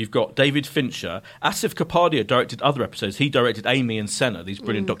generally. You've got David Fincher, Asif Depardieu directed other episodes. He directed Amy and Senna, these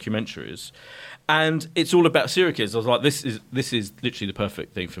brilliant documentaries. And it's all about serial killers. I was like, this is literally the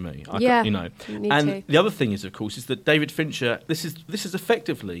perfect thing for me. Me too. The other thing is, of course, is that David Fincher, this is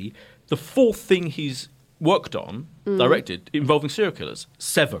effectively the fourth thing he's worked on, directed, involving serial killers.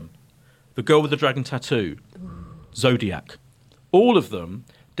 Seven, The Girl with the Dragon Tattoo, Zodiac. All of them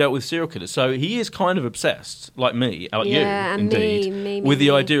dealt with serial killers. So he is kind of obsessed, like me, like you, indeed, me, with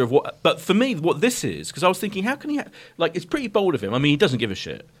the idea of what... But for me, what this is, because I was thinking, how can he... it's pretty bold of him. I mean, he doesn't give a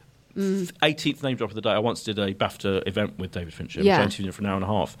shit. 18th name drop of the day. I once did a BAFTA event with David Fincher. I interviewed him for an hour and a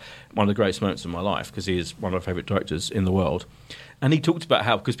half. One of the greatest moments of my life, because he is one of my favourite directors in the world. And he talked about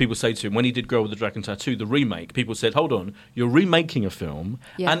how, because people say to him, when he did Girl with the Dragon Tattoo, the remake, people said, hold on, you're remaking a film,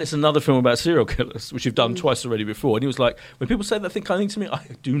 and it's another film about serial killers, which you've done twice already before. And he was like, when people say that kind of thing to me, I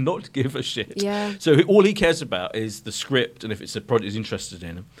do not give a shit. Yeah. So all he cares about is the script and if it's a project he's interested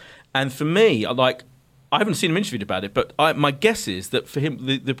in. And for me, I haven't seen him interviewed about it, but my guess is that for him,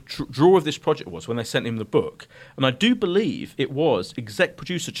 the draw of this project was when they sent him the book, and I do believe it was exec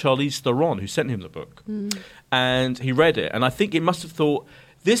producer Charlize Theron who sent him the book, and he read it, and I think it must have thought,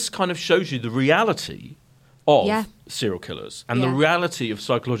 this kind of shows you the reality of serial killers and the reality of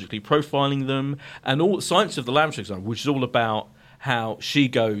psychologically profiling them, and all Science of the Lambs, for example, which is all about how she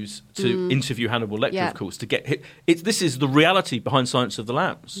goes to interview Hannibal Lecter, of course, to get hit. This is the reality behind Silence of the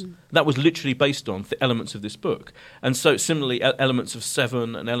Lambs. That was literally based on the elements of this book. And so similarly, elements of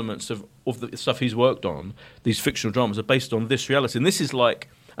Seven and elements of the stuff he's worked on, these fictional dramas, are based on this reality. And this is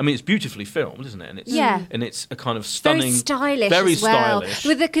it's beautifully filmed, isn't it? And it's a kind of stunning... Very stylish very as well.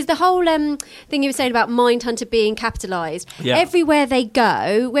 stylish. Because the whole thing you were saying about Mindhunter being capitalised, everywhere they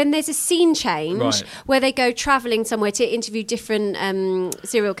go, when there's a scene change, where they go travelling somewhere to interview different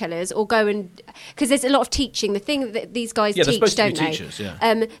serial killers, or go and... Because there's a lot of teaching. The thing that these guys teach, don't they? Teachers,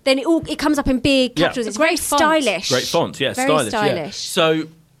 then it comes up in big capitals. It's very stylish. Great font, very stylish. stylish. Yeah. So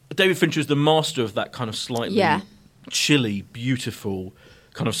David Fincher is the master of that kind of slightly chilly, beautiful...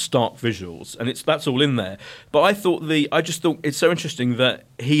 kind of stark visuals, and that's all in there. But I just thought it's so interesting that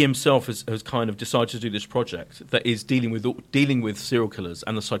he himself has kind of decided to do this project that is dealing with serial killers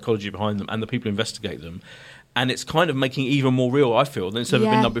and the psychology behind them and the people who investigate them. And it's kind of making it even more real, I feel, than it's ever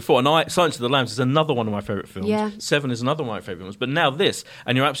been done before. And Silence of the Lambs is another one of my favourite films. Yeah. Seven is another one of my favourite films. But now this,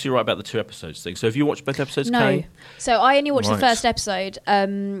 and you're absolutely right about the 2 episodes thing. So have you watched both episodes, Kay? So I only watched the first episode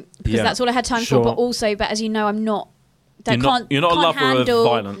because that's all I had time for. But as you know, I'm not... You're not a lover of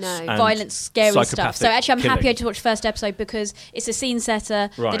violence. Violence, scary stuff. So actually, I'm happier to watch the first episode because it's a scene setter.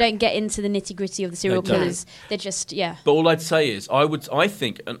 Right. They don't get into the nitty gritty of the serial killers. They're just But all I'd say is, I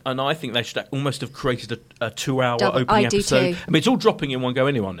think they should almost have created a 2-hour opening episode. Too. I mean, it's all dropping in one go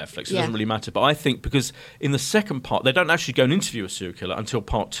anyway on Netflix. It doesn't really matter. But I think because in the second part, they don't actually go and interview a serial killer until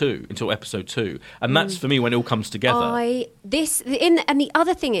part 2, until episode 2, and that's for me when it all comes together. And the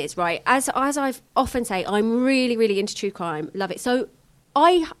other thing is, right, as I've often say, I'm really, really into true crime, love it. So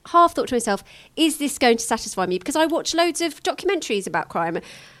I half thought to myself, is this going to satisfy me? Because I watch loads of documentaries about crime.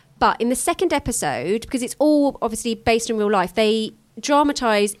 But in the second episode, because it's all obviously based on real life, they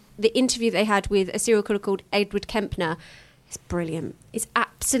dramatise the interview they had with a serial killer called Edward Kempner. It's brilliant. It's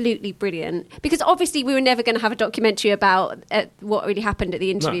absolutely brilliant. Because obviously we were never going to have a documentary about what really happened at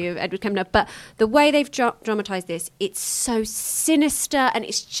the interview of Edward Kempner. But the way they've dramatised this, it's so sinister and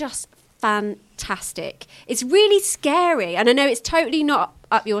it's just fantastic. It's really scary, and I know it's totally not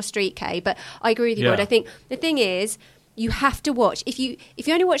up your street, Kay, but I agree with you, Rod. I think the thing is, you have to watch. If you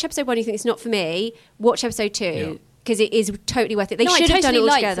only watch episode 1 and you think it's not for me, watch episode 2. Because it is totally worth it. They should have done it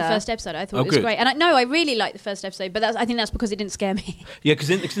all together. The first episode. I thought it was great. And I really liked the first episode, but I think that's because it didn't scare me. Yeah, because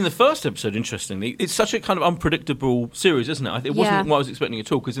in the first episode, interestingly, it's such a kind of unpredictable series, isn't it? It wasn't what I was expecting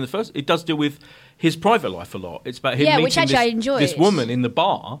at all, because in the first, it does deal with his private life a lot. It's about him meeting this woman in the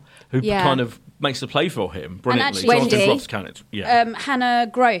bar who kind of makes a play for him brilliantly. And actually, Jonathan Groff's character. Hannah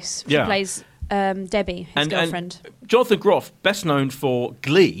Gross, she plays Debbie, his girlfriend. And Jonathan Groff, best known for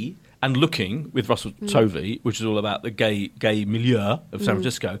Glee, and Looking with Russell Tovey, which is all about the gay milieu of San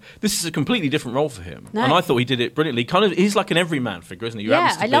Francisco. This is a completely different role for him, and I thought he did it brilliantly. He's like an everyman figure, isn't he?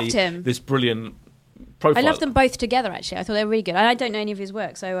 I loved him. This brilliant profile. I loved them both together. Actually, I thought they were really good. And I don't know any of his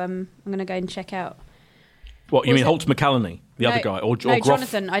work, so I'm going to go and check out. What you mean, Holt McCallany, the other guy, or Groff?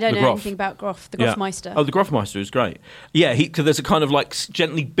 Jonathan. I don't know anything about Groff. The Groffmeister. Oh, the Groffmeister is great. Yeah, because there's a kind of like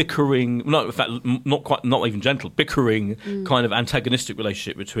gently bickering, no, in fact, not even gentle, bickering kind of antagonistic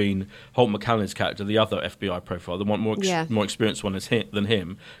relationship between Holt McCallany's character, the other FBI profile, the one more experienced one than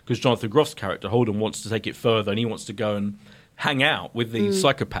him, because Jonathan Groff's character, Holden, wants to take it further, and he wants to go and hang out with these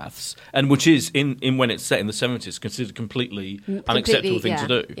psychopaths, and which is in when it's set in the 70s considered completely unacceptable thing to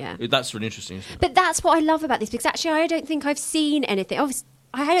do. Yeah. That's really interesting, isn't it? But that's what I love about this, because actually I don't think I've seen anything. Obviously,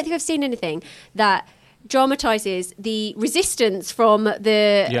 I don't think I've seen anything that dramatises the resistance from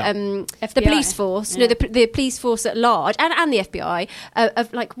the police force, the police force at large, and the FBI,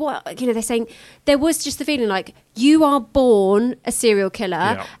 of like, what, they're saying there was just the feeling like you are born a serial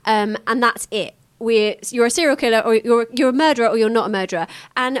killer, and that's it. You're a serial killer, or you're a murderer, or you're not a murderer.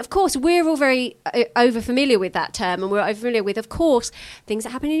 And of course, we're all very over familiar with that term, and we're over familiar with, of course, things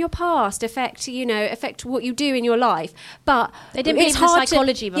that happen in your past affect what you do in your life. But they didn't believe in the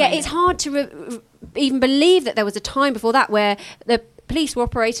psychology behind it. It's hard to even believe that there was a time before that where the police were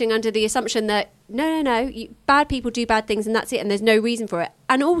operating under the assumption that no, bad people do bad things and that's it, and there's no reason for it.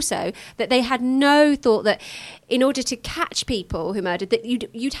 And also that they had no thought that in order to catch people who murdered, that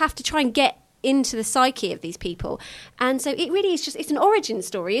you'd have to try and get into the psyche of these people. And so it really is it's an origin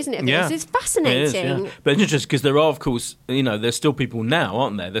story, isn't it? Yeah. It's fascinating. It is, But it's interesting because there are, of course, there's still people now,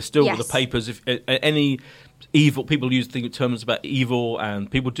 aren't there? There's still the papers, if any evil, people use terms about evil, and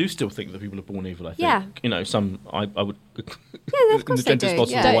people do still think that people are born evil, I think. Yeah. Some, I would, of course in the gentlest they do.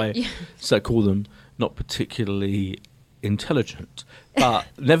 possible way, so call them not particularly intelligent. But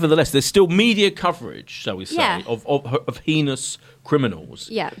nevertheless, there's still media coverage, shall we say, of heinous criminals.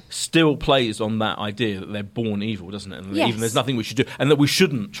 Still plays on that idea that they're born evil, doesn't it? And even there's nothing we should do, and that we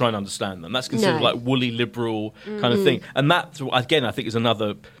shouldn't try and understand them. That's considered like woolly liberal kind of thing. And that, again, I think is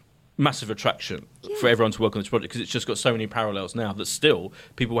another massive attraction for everyone to work on this project, because it's just got so many parallels now that still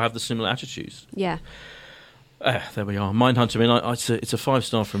people have the similar attitudes. Yeah. There we are. Mindhunter. I mean, it's a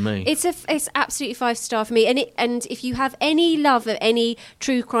 5-star from me. It's absolutely 5-star for me. And if you have any love of any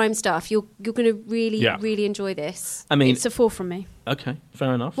true crime stuff, you're going to really enjoy this. I mean, it's a 4 from me. Okay,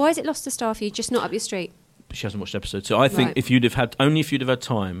 fair enough. Why has it lost a star for you? Just not up your street. She hasn't watched episode 2. I think if you'd have had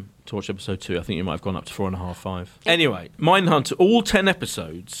time to watch episode 2, I think you might have gone up to 4.5, 5. Anyway, Mindhunter. All 10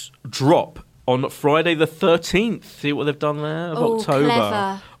 episodes drop on Friday the 13th. See what they've done there? Of October.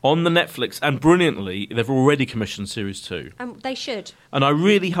 Clever. On the Netflix. And brilliantly, they've already commissioned Series 2. They should. And I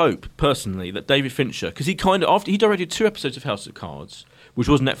really hope, personally, that David Fincher, because he after he directed 2 episodes of House of Cards, which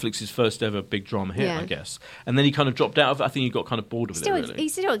was Netflix's first ever big drama hit, I guess. And then he kind of dropped out of it. I think he got kind of bored of it, really.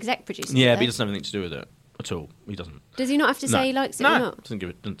 He's still exec producer. Yeah, but he doesn't have anything to do with it at all. He doesn't. Does he not have to say he likes it or not? Doesn't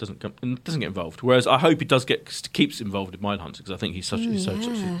get involved. Whereas I hope he keeps involved in Mindhunter, because I think it's so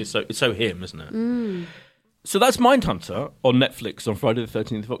him, isn't it? Mm. So that's Mindhunter on Netflix on Friday the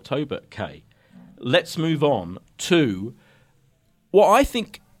 13th of October. Kay, let's move on to what I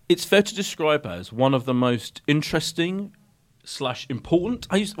think it's fair to describe as one of the most interesting / important.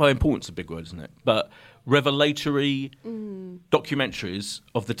 Important's a big word, isn't it? But revelatory documentaries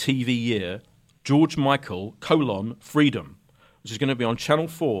of the TV year. George Michael, Freedom, which is going to be on Channel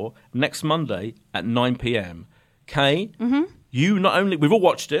 4 next Monday at 9 p.m. Kay, we've all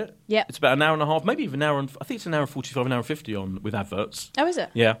watched it. Yeah. It's about an hour and a half, maybe even an hour, I think it's an hour and 45, an hour and 50 with adverts. Oh, is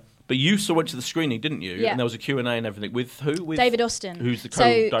it? Yeah. But you went to the screening, didn't you? Yeah. And there was a Q&A and everything. With who? With David Austin. Who's the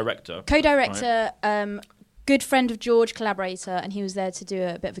co-director. Co-director, good friend of George, collaborator, and he was there to do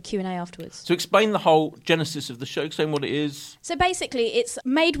a bit of a Q&A afterwards. So explain the whole genesis of the show, explain what it is. So basically, it's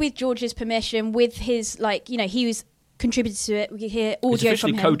made with George's permission, with his, he was contributed to it. We hear audio from him. He's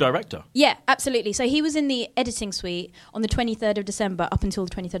officially co-director. Yeah, absolutely. So he was in the editing suite on the 23rd of December, up until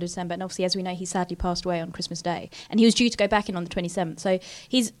the 23rd of December, and obviously, as we know, he sadly passed away on Christmas Day, and he was due to go back in on the 27th. So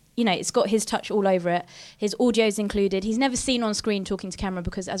he's, it's got his touch all over it. His audio's included. He's never seen on screen talking to camera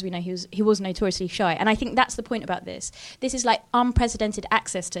because, as we know, he was notoriously shy. And I think that's the point about this. This is like unprecedented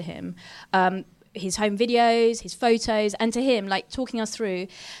access to him, his home videos, his photos, and to him, like talking us through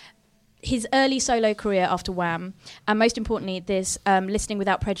his early solo career after Wham, and most importantly, this Listening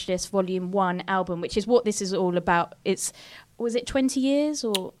Without Prejudice Volume 1 album, which is what this is all about. Was it 20 years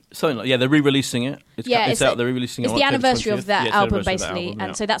or something like? Yeah, they're re-releasing it. It's out. They're re-releasing it. It's the anniversary of that album, basically, that album,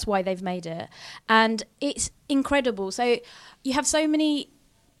 and so that's why they've made it, and it's incredible. So you have so many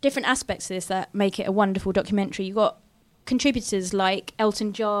different aspects to this that make it a wonderful documentary. You've got contributors like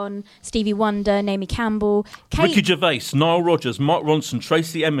Elton John, Stevie Wonder, Naomi Campbell, Ricky Gervais, Nile Rodgers, Mark Ronson,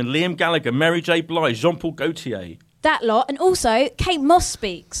 Tracy Emin, Liam Gallagher, Mary J. Blige, Jean-Paul Gaultier. That lot, and also Kate Moss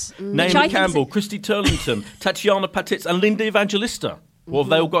speaks. Naomi Campbell, Christy Turlington, Tatiana Patitz, and Linda Evangelista. What have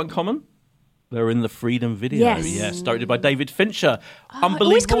they all got in common? They're in the Freedom video. Yes, directed by David Fincher.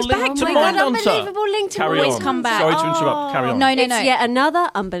 Unbelievable link to Mindhunter. Unbelievable link to always come back. Sorry to interrupt. Carry on. No. It's yet another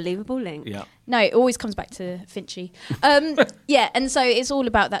unbelievable link. Yeah. No, it always comes back to Finchy. And so it's all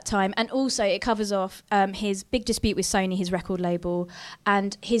about that time. And also it covers off his big dispute with Sony, his record label,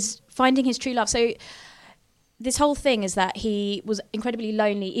 and his finding his true love. So this whole thing is that he was incredibly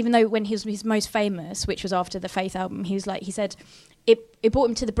lonely, even though when he was his most famous, which was after the Faith album, he said it brought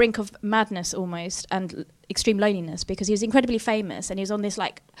him to the brink of madness almost and extreme loneliness, because he was incredibly famous and he was on this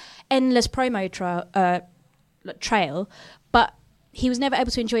like endless promo trail, but he was never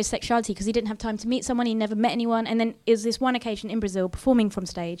able to enjoy his sexuality because he didn't have time to meet someone. He never met anyone. And then it was this one occasion in Brazil, performing from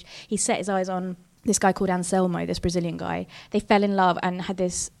stage, he set his eyes on this guy called Anselmo, this Brazilian guy. They fell in love and had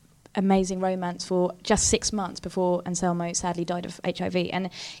this amazing romance for just 6 months before Anselmo sadly died of HIV. And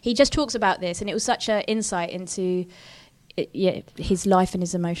he just talks about this, and it was such an insight into his life and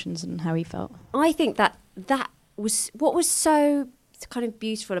his emotions and how he felt. I think that was what was so kind of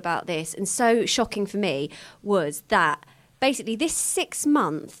beautiful about this and so shocking for me, was that basically this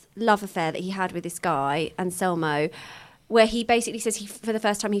 6-month love affair that he had with this guy, Anselmo, where he basically says for the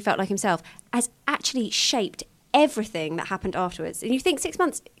first time he felt like himself, has actually shaped everything that happened afterwards. And you think 6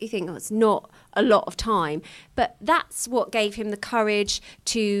 months, you think, oh, it's not a lot of time, but that's what gave him the courage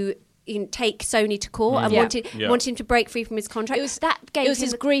to take Sony to court and wanted him to break free from his contract. It was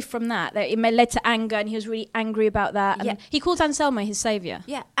his grief from that it led to anger, and he was really angry about that. And he called Anselmo his saviour.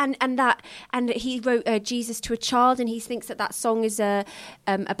 Yeah, and he wrote Jesus to a Child, and he thinks that song is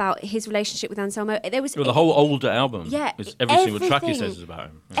about his relationship with Anselmo. There was the whole older album. Yeah, every single track he says is about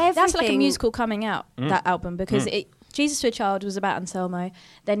him. Yeah. That's like a musical coming out, that album, because Jesus to a Child was about Anselmo.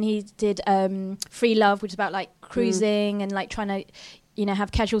 Then he did Free Love, which is about like cruising and like trying to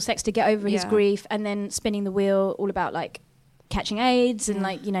have casual sex to get over his grief, and then Spinning the Wheel, all about like catching AIDS and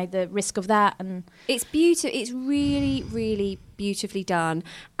like the risk of that. And it's beautiful. It's really, really beautifully done.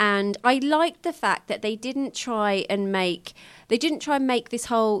 And I liked the fact that they didn't try and make this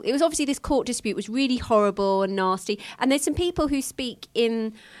whole. It was obviously this court dispute was really horrible and nasty. And there's some people who speak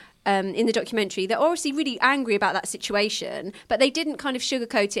in the documentary that are obviously really angry about that situation, but they didn't kind of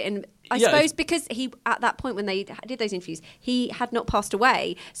sugarcoat it. And I suppose because he, at that point when they did those interviews, he had not passed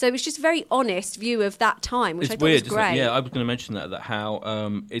away, so it was just a very honest view of that time, which I thought was great. Yeah, I was going to mention that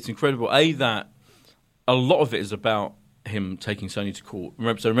how it's incredible. That a lot of it is about him taking Sony to court.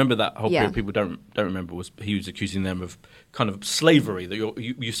 Remember that whole period people don't remember, was he was accusing them of kind of slavery, that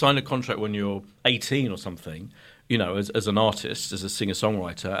you sign a contract when you're 18 or something, as an artist, as a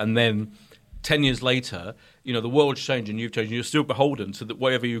singer-songwriter, and then 10 years later, the world's changed and you've changed and you're still beholden to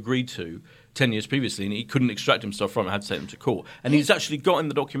whatever you agreed to 10 years previously, and he couldn't extract himself from it, had to take them to court. And he's actually got in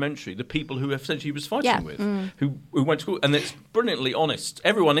the documentary the people who essentially he was fighting with, who went to court. And it's brilliantly honest.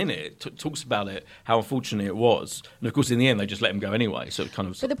 Everyone in it talks about it, how unfortunate it was. And of course, in the end, they just let him go anyway. So it kind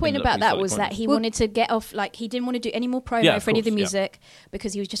of. But the point about that was that he wanted to get off, like, he didn't want to do any more promo for any of the music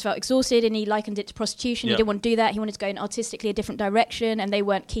because he just felt exhausted, and he likened it to prostitution. He didn't want to do that. He wanted to go in artistically a different direction, and they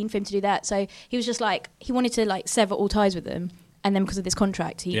weren't keen for him to do that. So he was just like, he wanted to like sever all ties with them. And then because of this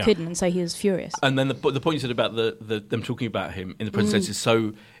contract, he couldn't, and so he was furious. And then the point you said about them talking about him in the present sense is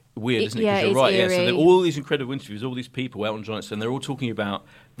so weird, isn't it? Because you're right. Eerie. Yeah, so all these incredible interviews, all these people, Elton John, and they're all talking about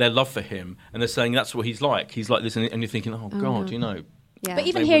their love for him, and they're saying that's what he's like. He's like this, and you're thinking, oh God, Yeah. But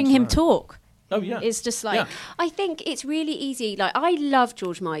even hearing him talk. Oh yeah, it's just like I think it's really easy. Like, I love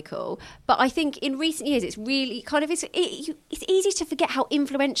George Michael, but I think in recent years it's really kind of it's easy to forget how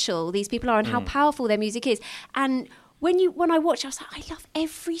influential these people are and how powerful their music is. And when I watched, I was like, I love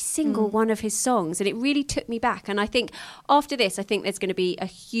every single one of his songs, and it really took me back. And I think after this, there's going to be a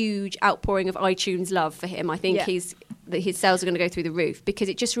huge outpouring of iTunes love for him. I think his sales are going to go through the roof, because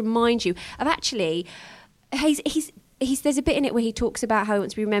it just reminds you of actually there's a bit in it where he talks about how he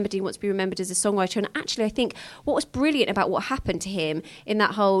wants to be remembered. He wants to be remembered as a songwriter. And actually, I think what was brilliant about what happened to him in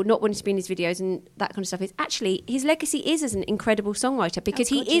that whole not wanting to be in his videos and that kind of stuff is actually his legacy is as an incredible songwriter,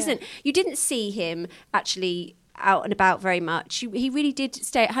 because you didn't see him actually out and about very much. He really did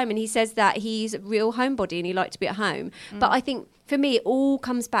stay at home, and he says that he's a real homebody and he liked to be at home. But I think for me it all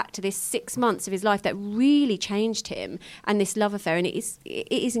comes back to this 6 months of his life that really changed him, and this love affair, and it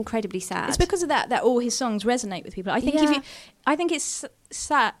is incredibly sad. It's because of that all his songs resonate with people. I think I think it's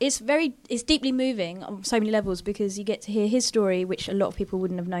sad. It's deeply moving on so many levels, because you get to hear his story, which a lot of people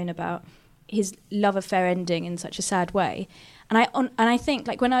wouldn't have known about, his love affair ending in such a sad way. And I think,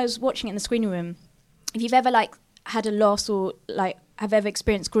 like, when I was watching it in the screening room, if you've ever like had a loss or like have ever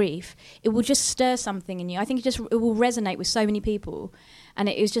experienced grief, it will just stir something in you. I think it will resonate with so many people, and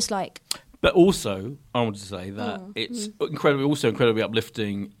it was just like. But also, I want to say that it's incredibly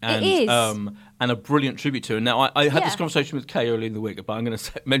uplifting and a brilliant tribute to. And now I had this conversation with Kay earlier in the week, but I'm going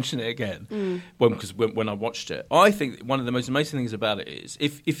to mention it again because when I watched it, I think one of the most amazing things about it is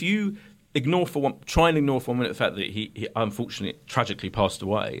if you try and ignore for 1 minute the fact that he unfortunately tragically passed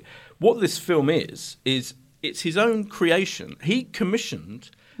away. What this film is it's his own creation. He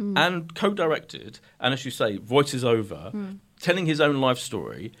commissioned and co-directed, and as you say, voices over, telling his own life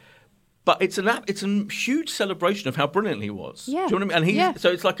story. But it's a huge celebration of how brilliant he was. Yeah. Do you know what I mean? And so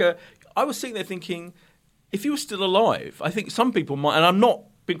it's like I was sitting there thinking, if he was still alive, I think some people might, and I'm not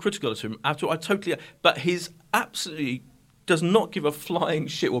being critical of him at all, but he's absolutely does not give a flying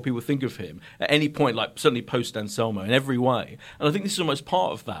shit what people think of him at any point, like certainly post Anselmo in every way. And I think this is almost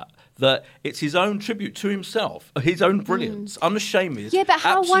part of that it's his own tribute to himself, his own brilliance, unashamed. Yeah, but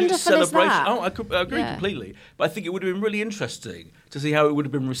how absolute wonderful celebration. is that? Oh, I agree completely. But I think it would have been really interesting to see how it would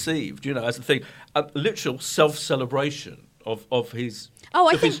have been received, as a thing, a literal self-celebration of his. Oh,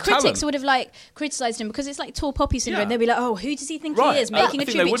 I of think his critics talent. would have criticised him because it's like tall poppy syndrome. Yeah. They'd be like, "Oh, who does he think Right. he is?" Making I a think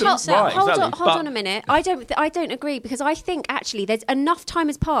they tribute would to have- himself. right. Hold exactly. on But- a minute. I don't agree because I think actually there's enough time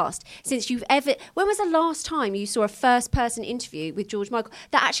has passed since you've ever. When was the last time you saw a first-person interview with George Michael?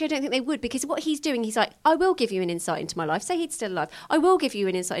 That actually I don't think they would, because what he's doing, he's like, I will give you an insight into my life. Say he's still alive. I will give you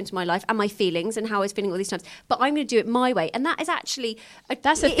an insight into my life and my feelings and how I was feeling all these times. But I'm going to do it my way, and that is actually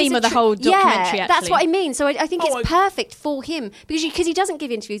That's the theme of the whole documentary, Yeah, that's actually. what I mean. So I think it's perfect for him because he doesn't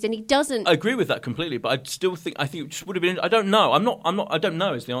give interviews and he doesn't. I agree with that completely, but I still think it just would have been. I don't know. I don't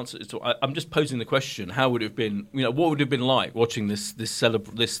know is the answer. I'm just posing the question: how would it have been? What would it have been like watching this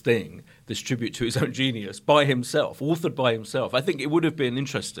tribute to his own genius by himself, authored by himself? I think it would have been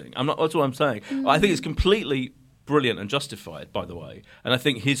interesting. That's what I'm saying. I think it's completely brilliant and justified, by the way. And I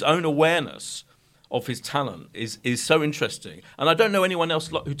think his own awareness of his talent is so interesting. And I don't know anyone else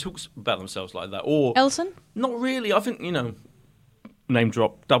who talks about themselves like that. Or Elton? Not really. I think name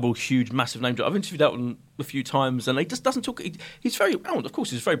drop, double, huge, massive name drop. I've interviewed Elton a few times, and he just doesn't talk. He's very, of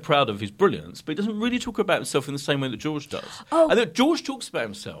course, he's very proud of his brilliance, but he doesn't really talk about himself in the same way that George does. I think George talks about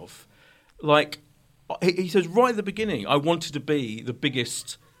himself like he says right at the beginning, "I wanted to be the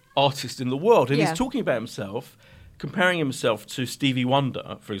biggest artist in the world," and he's talking about himself, comparing himself to Stevie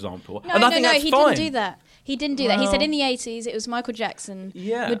Wonder, for example. No, and I think that's he fine. didn't do that. He didn't do that. He said in the 80s it was Michael Jackson,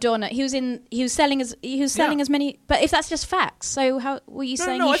 Madonna. He was selling as many. But if that's just facts, so how were you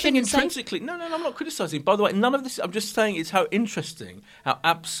saying? No, he I think shouldn't say? intrinsically. No, I'm not criticising. By the way, none of this. I'm just saying it's how interesting, how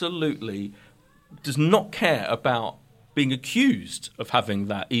absolutely does not care about being accused of having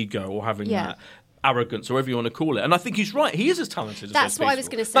that ego or having that arrogance, or whatever you want to call it. And I think he's right. He is as talented as That's those what I people. was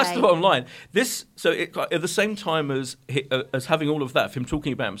going to say. That's the bottom line. At the same time as having all of that, of him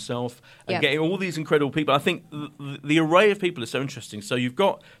talking about himself and getting all these incredible people, I think the array of people is so interesting. So you've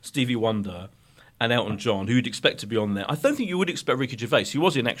got Stevie Wonder and Elton John, who you'd expect to be on there. I don't think you would expect Ricky Gervais. He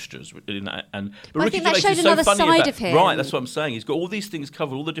was in extras in that, but Ricky think that Gervais showed is so another funny side about, of him. Right, that's what I'm saying. He's got all these things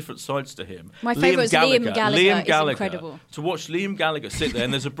covered, all the different sides to him. My favourite was Liam Gallagher. Is incredible. To watch Liam Gallagher sit there,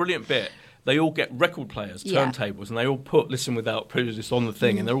 and there's a brilliant bit. They all get record players, turntables, and they all put Listen Without Prejudice on the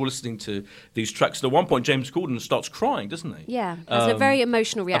thing, and they're all listening to these tracks. And at one point, James Corden starts crying, doesn't he? Yeah, there's a very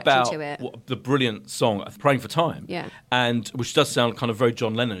emotional reaction about to it. The brilliant song, Praying for Time, and which does sound kind of very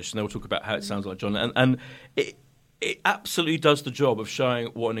John Lennonish, and they all talk about how it sounds like John Lennon. And it absolutely does the job of showing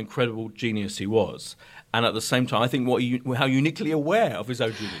what an incredible genius he was. And at the same time, I think how uniquely aware of his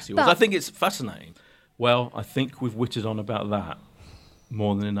own genius he was. I think it's fascinating. Well, I think we've whittled on about that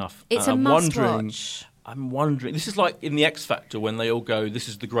more than enough. It's a must-watch. I'm wondering. This is like in the X Factor when they all go, "This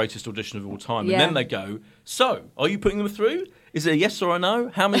is the greatest audition of all time," and then they go, "So, are you putting them through? Is it a yes or a no?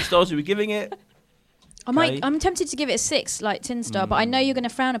 How many stars are we giving it?" I'm tempted to give it a 6, like Tin Star, but I know you're going to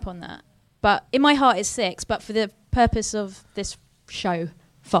frown upon that. But in my heart, it's 6. But for the purpose of this show,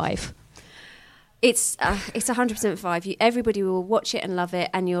 5. It's 100% 5. Everybody will watch it and love it,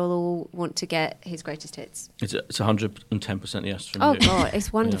 and you'll all want to get his greatest hits. It's 110% yes from Oh you. God,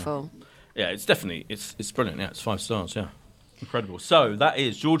 it's wonderful. Yeah, it's definitely it's brilliant. Yeah, it's 5 stars. Yeah, incredible. So that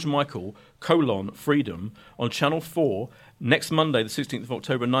is George Michael : Freedom on Channel 4 next Monday, the 16th of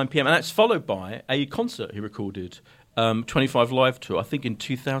October, 9 p.m. And that's followed by a concert he recorded, 25 Live Tour, I think in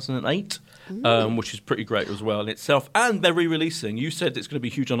 2008. Which is pretty great as well in itself. And they're re-releasing. You said it's going to be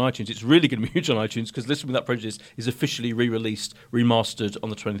huge on iTunes. It's really going to be huge on iTunes because Listen Without Prejudice is officially re-released, remastered on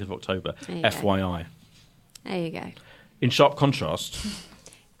the 20th of October. FYI. There you go. In sharp contrast,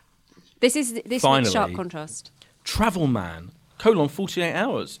 this week's sharp contrast. Travel Man : 48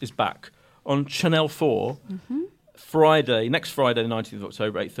 Hours is back on Channel 4 next Friday, the 19th of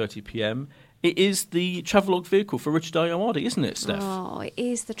October, 8:30 p.m. It is the travelogue vehicle for Richard Ayoade, isn't it, Steph? Oh, it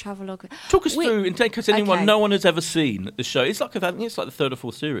is the travelogue. Talk us through, in case no one has ever seen the show. It's like I think it's like the 3rd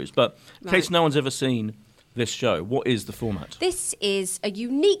or 4th series, but in case no one's ever seen this show. What is the format? This is a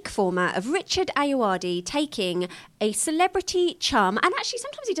unique format of Richard Ayoade taking a celebrity chum, and actually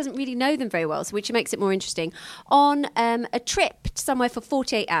sometimes he doesn't really know them very well, so which makes it more interesting, on a trip somewhere for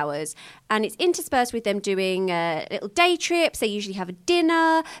 48 hours. And it's interspersed with them doing little day trips. They usually have a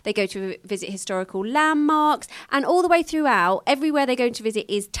dinner. They go to visit historical landmarks. And all the way throughout, everywhere they go to visit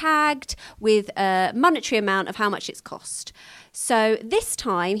is tagged with a monetary amount of how much it's cost. So this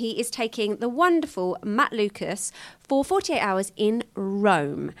time he is taking the wonderful Matt Lucas for 48 hours in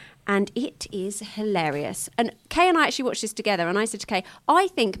Rome. And it is hilarious. And Kay and I actually watched this together. And I said to Kay, I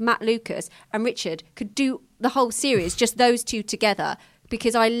think Matt Lucas and Richard could do the whole series, just those two together,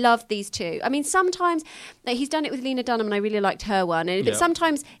 because I love these two. I mean, sometimes he's done it with Lena Dunham, and I really liked her one. But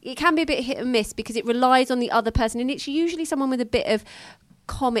sometimes it can be a bit hit and miss because it relies on the other person. And it's usually someone with a bit of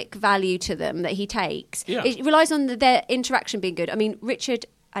comic value to them that he takes. Yeah. It relies on their interaction being good. I mean, Richard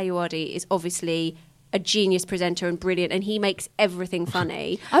Ayoade is obviously a genius presenter and brilliant, and he makes everything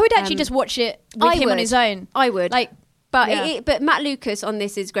funny. I would actually just watch it with him on his own. I would. But but Matt Lucas on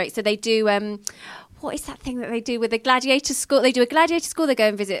this is great. So they do what is that thing that they do with the gladiator school? They do a gladiator school. They go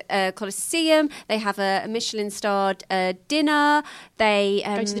and visit Colosseum. They have a Michelin-starred dinner. They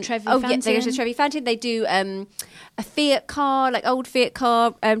go to the Trevi Fountain. Yeah, they go to the Trevi Fountain. They do a Fiat car, like old Fiat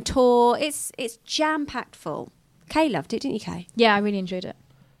car tour. It's jam-packed full. Kay loved it, didn't you, Kay? Yeah, I really enjoyed it.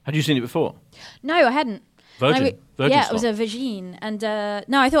 Had you seen it before? No, I hadn't. Virgin yeah, style. it was a Virgin, and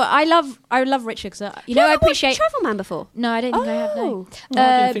no, I thought I love Richard because I Have appreciate. you Travel Man before? No, I don't think I have. No,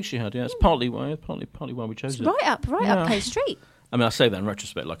 I didn't think she had. Yeah, it's partly why we chose it. Right up Kay Street. I mean, I say that in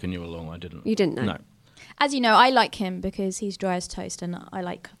retrospect, like I knew along. I didn't. You didn't know? No. As you know, I like him because he's dry as toast, and I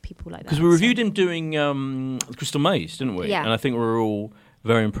like people like that. Because we reviewed him doing Crystal Maze, didn't we? Yeah. And I think we were all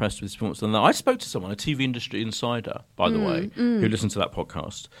very impressed with his performance. And I spoke to someone, a TV industry insider, by the way, who listened to that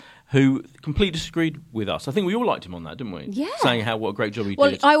podcast, who completely disagreed with us. I think we all liked him on that, didn't we? Yeah. Saying what a great job he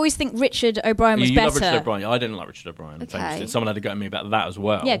Well, did. I always think Richard O'Brien was you better. love Richard O'Brien. I didn't like Richard O'Brien. Okay. Famously. Someone had to go at me about that as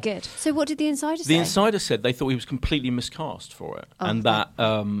well. Yeah, good. So what did the insider say? The insider said they thought he was completely miscast for it, and that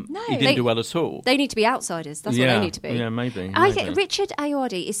he didn't do well at all. They need to be outsiders. That's what they need to be. Yeah, maybe. I think Richard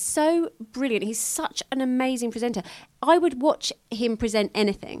Ayoade is so brilliant. He's such an amazing presenter. I would watch him present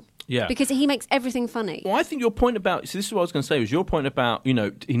anything. Yeah. Because he makes everything funny. Well, I think your point about... So this is what I was going to say, was your point about,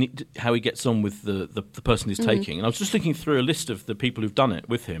 how he gets on with the person he's taking. And I was just looking through a list of the people who've done it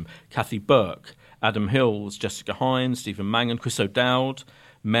with him. Kathy Burke, Adam Hills, Jessica Hines, Stephen Mangan, Chris O'Dowd,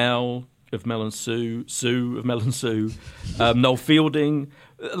 Mel of Mel and Sue, Sue of Mel and Sue, Noel Fielding.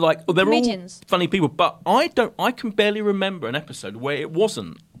 They're Comedians. all funny people. But I can barely remember an episode where it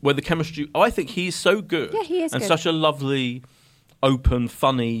wasn't, where the chemistry... I think he's so good. Yeah, he is and good. such a lovely... open,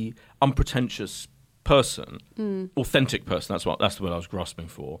 funny, unpretentious person, authentic person. That's the word I was grasping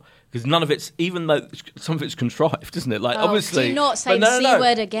for. Because none of it's, even though some of it's contrived, isn't it? Like obviously, do not say the C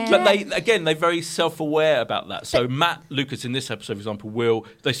word again. But they're very self-aware about that. So Matt Lucas in this episode, for example,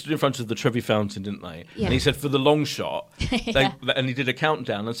 they stood in front of the Trevi Fountain, didn't they? Yeah. And he said for the long shot, and he did a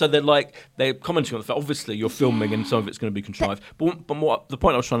countdown, and so they're commenting on the fact. Obviously, you're filming, and some of it's going to be contrived. But what the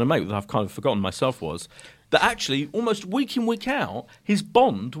point I was trying to make, that I've kind of forgotten myself, was that actually, almost week in, week out, his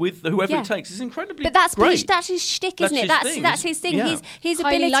bond with whoever he takes is incredibly great. That's his shtick, isn't it? That's his thing. Yeah. His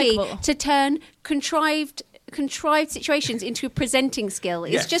Highly ability likeable. to turn contrived situations into a presenting skill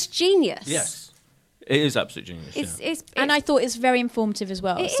is Yes. just genius. Yes. It is absolute genius. And I thought it's very informative as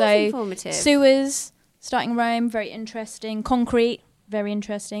well. It is so informative. Sewers, starting Rome, very interesting. Concrete, very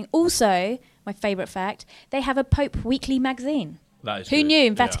interesting. Also, my favourite fact, they have a Pope weekly magazine. That is Who good. knew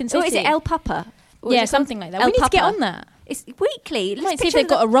in Vatican City? Or is it El Papa? Or Yeah, is it something like that. El We need to get Papa? on that. It's weekly. Let's see if they've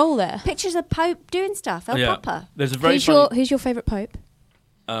got a role there. Pictures of Pope doing stuff. El Papa. There's a very Who's your favourite Pope?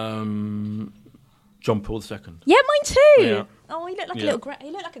 John Paul II. Yeah, mine too. Yeah. Oh, he looked like Yeah. a little. He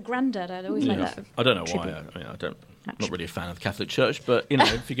looked like a granddad. I always like that. I don't know why. I'm not really a fan of the Catholic Church, but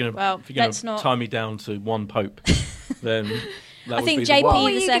if you're going to tie me down to one pope, then that I would think be the JP one. were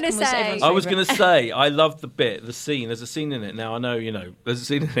you II gonna was say? everyone's I was favourite. going to say, I love the scene. There's a scene in it. Now, I know, there's a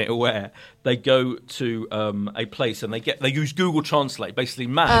scene in it where they go to a place and they use Google Translate. Basically,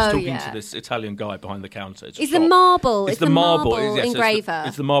 Matt is talking to this Italian guy behind the counter. It's the marble. It's the marble engraver.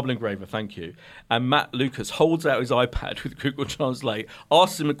 It's the marble engraver, thank you. And Matt Lucas holds out his iPad with Google Translate,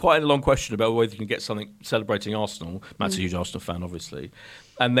 asks him quite a long question about whether you can get something celebrating Arsenal. Matt's a huge Arsenal fan, obviously.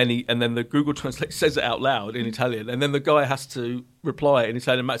 And then the Google Translate says it out loud in Italian, and then the guy has to reply in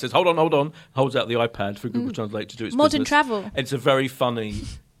Italian. Matt says, hold on, holds out the iPad for Google Translate to do its Modern business. travel. It's a very funny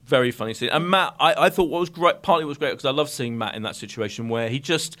Very funny scene. And Matt, I thought what was great, partly was great because I love seeing Matt in that situation where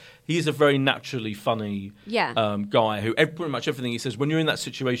he's a very naturally funny guy who pretty much everything he says, when you're in that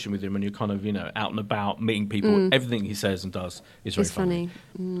situation with him, when you're kind of, out and about, meeting people, everything he says and does is very funny.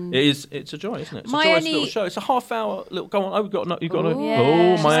 It's a joy, isn't it? It's a joyous little show. It's a half-hour little, go on, you've got Maggie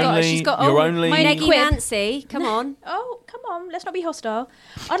Nancy, come on. Oh, come on, let's not be hostile.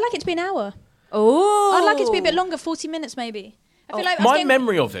 I'd like it to be an hour. Oh. I'd like it to be a bit longer, 40 minutes maybe. I feel like my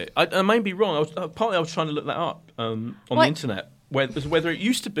memory of it, I may be wrong. I was trying to look that up on the internet, whether it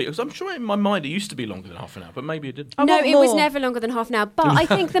used to be, because I'm sure in my mind it used to be longer than half an hour, but maybe it didn't. No, it was never longer than half an hour. But I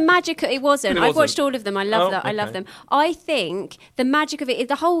think the magic, it wasn't. I've watched all of them. I love that. Okay. I love them. I think the magic of it is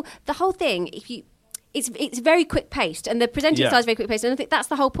the whole thing. It's very quick paced, and the presenting style is very quick paced, and I think that's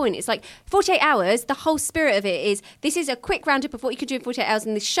the whole point. It's like 48 hours. The whole spirit of it is this is a quick roundup of what you can do in 48 hours,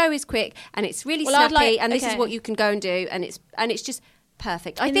 and the show is quick and it's really snappy, and this is what you can go and do, and it's just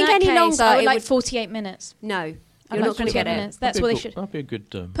perfect. I think any longer, I would like 48 minutes. No. You're not going to get it. That's what they should. That'd be a good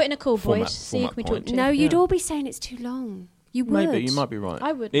put in a call, boys. See if we talk to. No, you'd all be saying it's too long. You would. Maybe you might be right.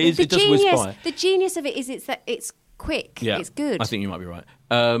 I would. It does whiz by. The genius of it is it's quick. Yeah, it's good. I think you might be right.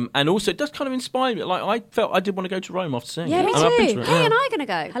 And also, it does kind of inspire me. Like, I felt I did want to go to Rome after seeing it. Yeah, me too. Hey, and I going to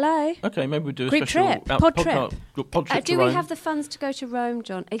go. Hello. Okay, maybe we'll do a Group special trip. Pod trip. Pod trip do to Rome. we have the funds to go to Rome,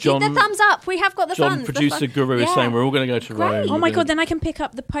 John? The thumbs up. We have got the funds. Producer Guru is saying we're all going to go to Rome. Oh my God, then I can pick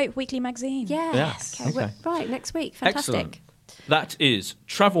up the Pope Weekly magazine. Yes. Okay. Right, next week. Fantastic. Excellent. That is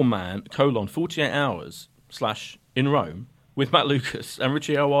Travel Man, 48 hours / in Rome with Matt Lucas and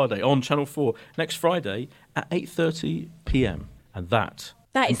Richie Awade on Channel 4 next Friday at 8:30 p.m. And that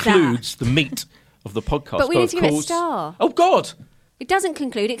concludes the meat of the podcast. But we need to give it a star. Oh, God! It doesn't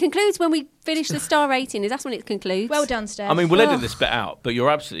conclude. It concludes when we finish the star rating. That's when it concludes. Well done, Steph. I mean, we'll edit this bit out, but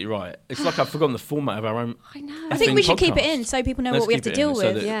you're absolutely right. It's like I've forgotten the format of our own. I know. I think we should keep it in so people know what we have to deal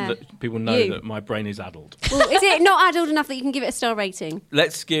with. So that people know that my brain is addled. Well, is it not addled enough that you can give it a star rating?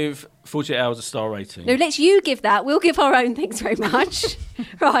 Let's give 48 hours a star rating. No, let's you give that. We'll give our own. Thanks very much.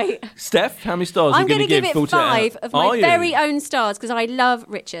 Right. Steph, how many stars are you going to give 48 hours? I'm going to give it 5 of my very own stars because I love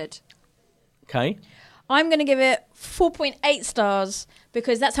Richard. Okay. I'm going to give it 4.8 stars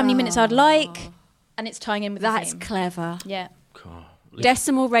because that's how many minutes I'd like, and it's tying in with the theme. That's clever. Yeah. God.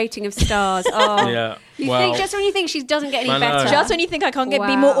 Decimal rating of stars. Oh. Yeah. Think just when you think she doesn't get any better. Just when you think I can't be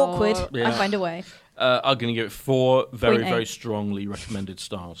more awkward, I find a way. I'm going to give it 4 very, very strongly recommended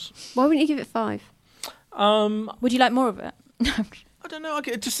stars. Why wouldn't you give it 5? Would you like more of it? I don't know.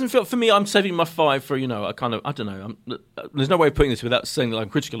 It just doesn't feel for me. I'm saving my 5 for a kind of I don't know. There's no way of putting this without saying that I'm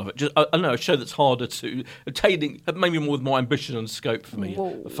critical of it. Just I don't know, a show that's harder to attaining, maybe more with more ambition and scope for me.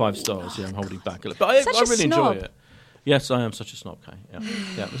 5 stars. Yeah, I'm holding back a little, but I really enjoy it. Yes, I am such a snob, Kay.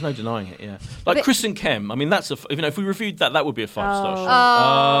 Yeah, there's no denying it. Yeah, like Chris and Kem. I mean, that's if we reviewed that would be a 5-star show.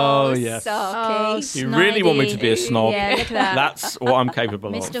 Oh yes. You really want me to be a snob? Yeah, look at that. That's what I'm capable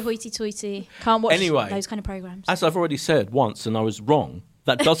of. Mr. Hoity-toity. Can't watch those kind of programs. As I've already said once, and I was wrong,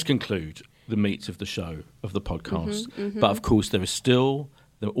 that does conclude the meat of the show, of the podcast. But of course, there is still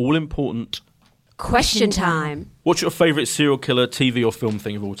the all-important question time. What's your favourite serial killer TV or film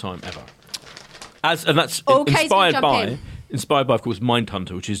thing of all time ever? And that's inspired by, of course,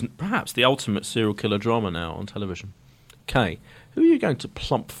 Mindhunter, which is perhaps the ultimate serial killer drama now on television. Kay, who are you going to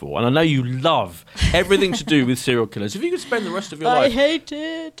plump for? And I know you love everything to do with serial killers. If you could spend the rest of your life... I hate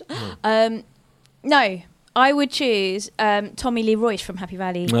it. No, I would choose Tommy Lee Royce from Happy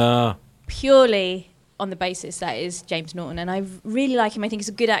Valley. Purely on the basis that is James Norton. And I really like him. I think he's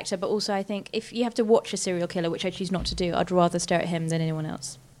a good actor. But also I think if you have to watch a serial killer, which I choose not to do, I'd rather stare at him than anyone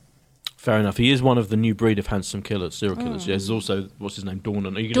else. Fair enough. He is one of the new breed of handsome killers, serial killers. Yeah, there's also, what's his name, Dawn.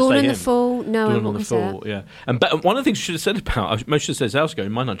 Are you going to say him? Dawn on the Fall. No, Dawn on the Fall, yeah. And one of the things you should have said about, most should have said ago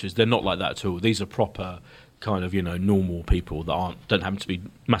in Mindhunter is they're not like that at all. These are proper kind of, normal people that don't happen to be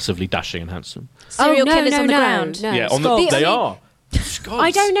massively dashing and handsome. Serial killers on the ground. No. Yeah, they are.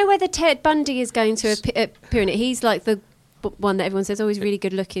 I don't know whether Ted Bundy is going to appear in it. He's like the one that everyone says, he's really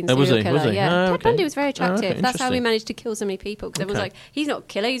good looking serial killer. Was he? Yeah, Ted Bundy was very attractive. Okay, that's how we managed to kill so many people because everyone's like, he's not a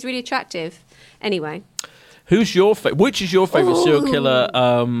killer, he's really attractive. Anyway, which is your favourite serial killer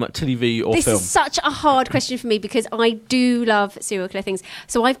TV or film? This is such a hard question for me because I do love serial killer things.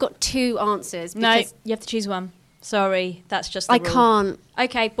 So I've got 2 answers. No, you have to choose one. Sorry, that's just the I rule. can't.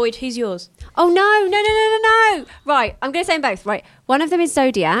 Okay, Boyd, who's yours? Oh no! Right, I'm going to say them both. Right, one of them is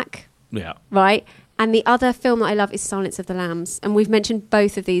Zodiac. Yeah. Right. And the other film that I love is Silence of the Lambs. And we've mentioned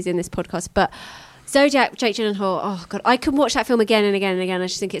both of these in this podcast. But Zodiac, Jake Gyllenhaal, oh, God. I can watch that film again and again and again. I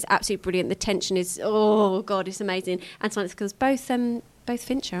just think it's absolutely brilliant. The tension is, oh, God, it's amazing. And Silence, because both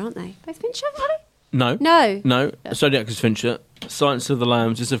Fincher, aren't they? Both Fincher, are they? No. Zodiac is Fincher. Silence of the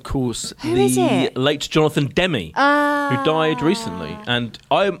Lambs is, of course, Who is it? late Jonathan Demme, who died recently. And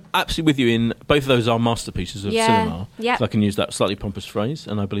I'm absolutely with you in both of those are masterpieces of cinema. Yep. If I can use that slightly pompous phrase,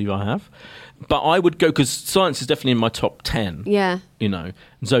 and I believe I have. But I would go, because Silence is definitely in my top 10. Yeah. You know,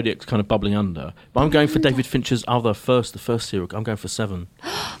 Zodiac's kind of bubbling under. But I'm going for David Fincher's the first serial. I'm going for Seven.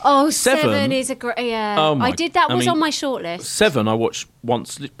 Oh, Seven Seven is a great... Yeah. Oh my- I did. That I was mean, on my shortlist. Seven I watch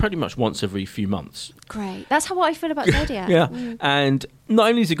pretty much once every few months. Great. That's how I feel about Zodiac. Yeah. And not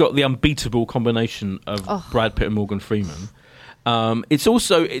only has it got the unbeatable combination of Brad Pitt and Morgan Freeman, it's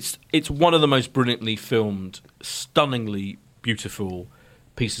also it's one of the most brilliantly filmed, stunningly beautiful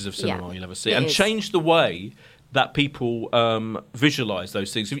pieces of cinema you'll ever see, and changed the way that people visualise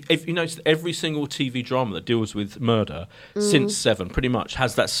those things. If you notice, every single TV drama that deals with murder since Seven pretty much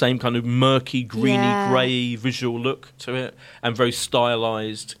has that same kind of murky, greeny, grey visual look to it, and very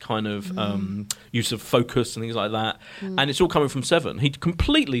stylised kind of use of focus and things like that. And it's all coming from Seven. He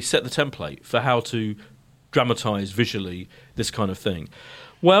completely set the template for how to dramatise visually this kind of thing.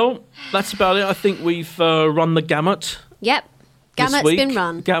 Well, that's about it. I think we've run the gamut. Yep. Gamut's been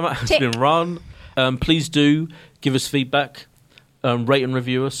run. Gamut has been run. Please do give us feedback, rate and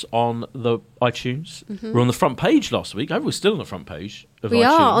review us on the iTunes. We're on the front page last week. I hope we're still on the front page of iTunes. We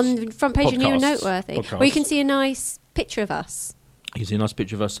are on the front page of New and Noteworthy, Podcasts. where you can see a nice picture of us. You can see a nice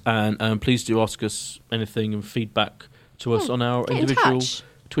picture of us. And please do ask us anything and feedback to us on our get in individual touch.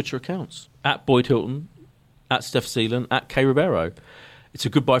 Twitter accounts. At Boyd Hilton, at Steph Seelan, at Kay Ribeiro. It's a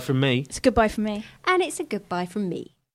goodbye from me. It's a goodbye from me. And it's a goodbye from me.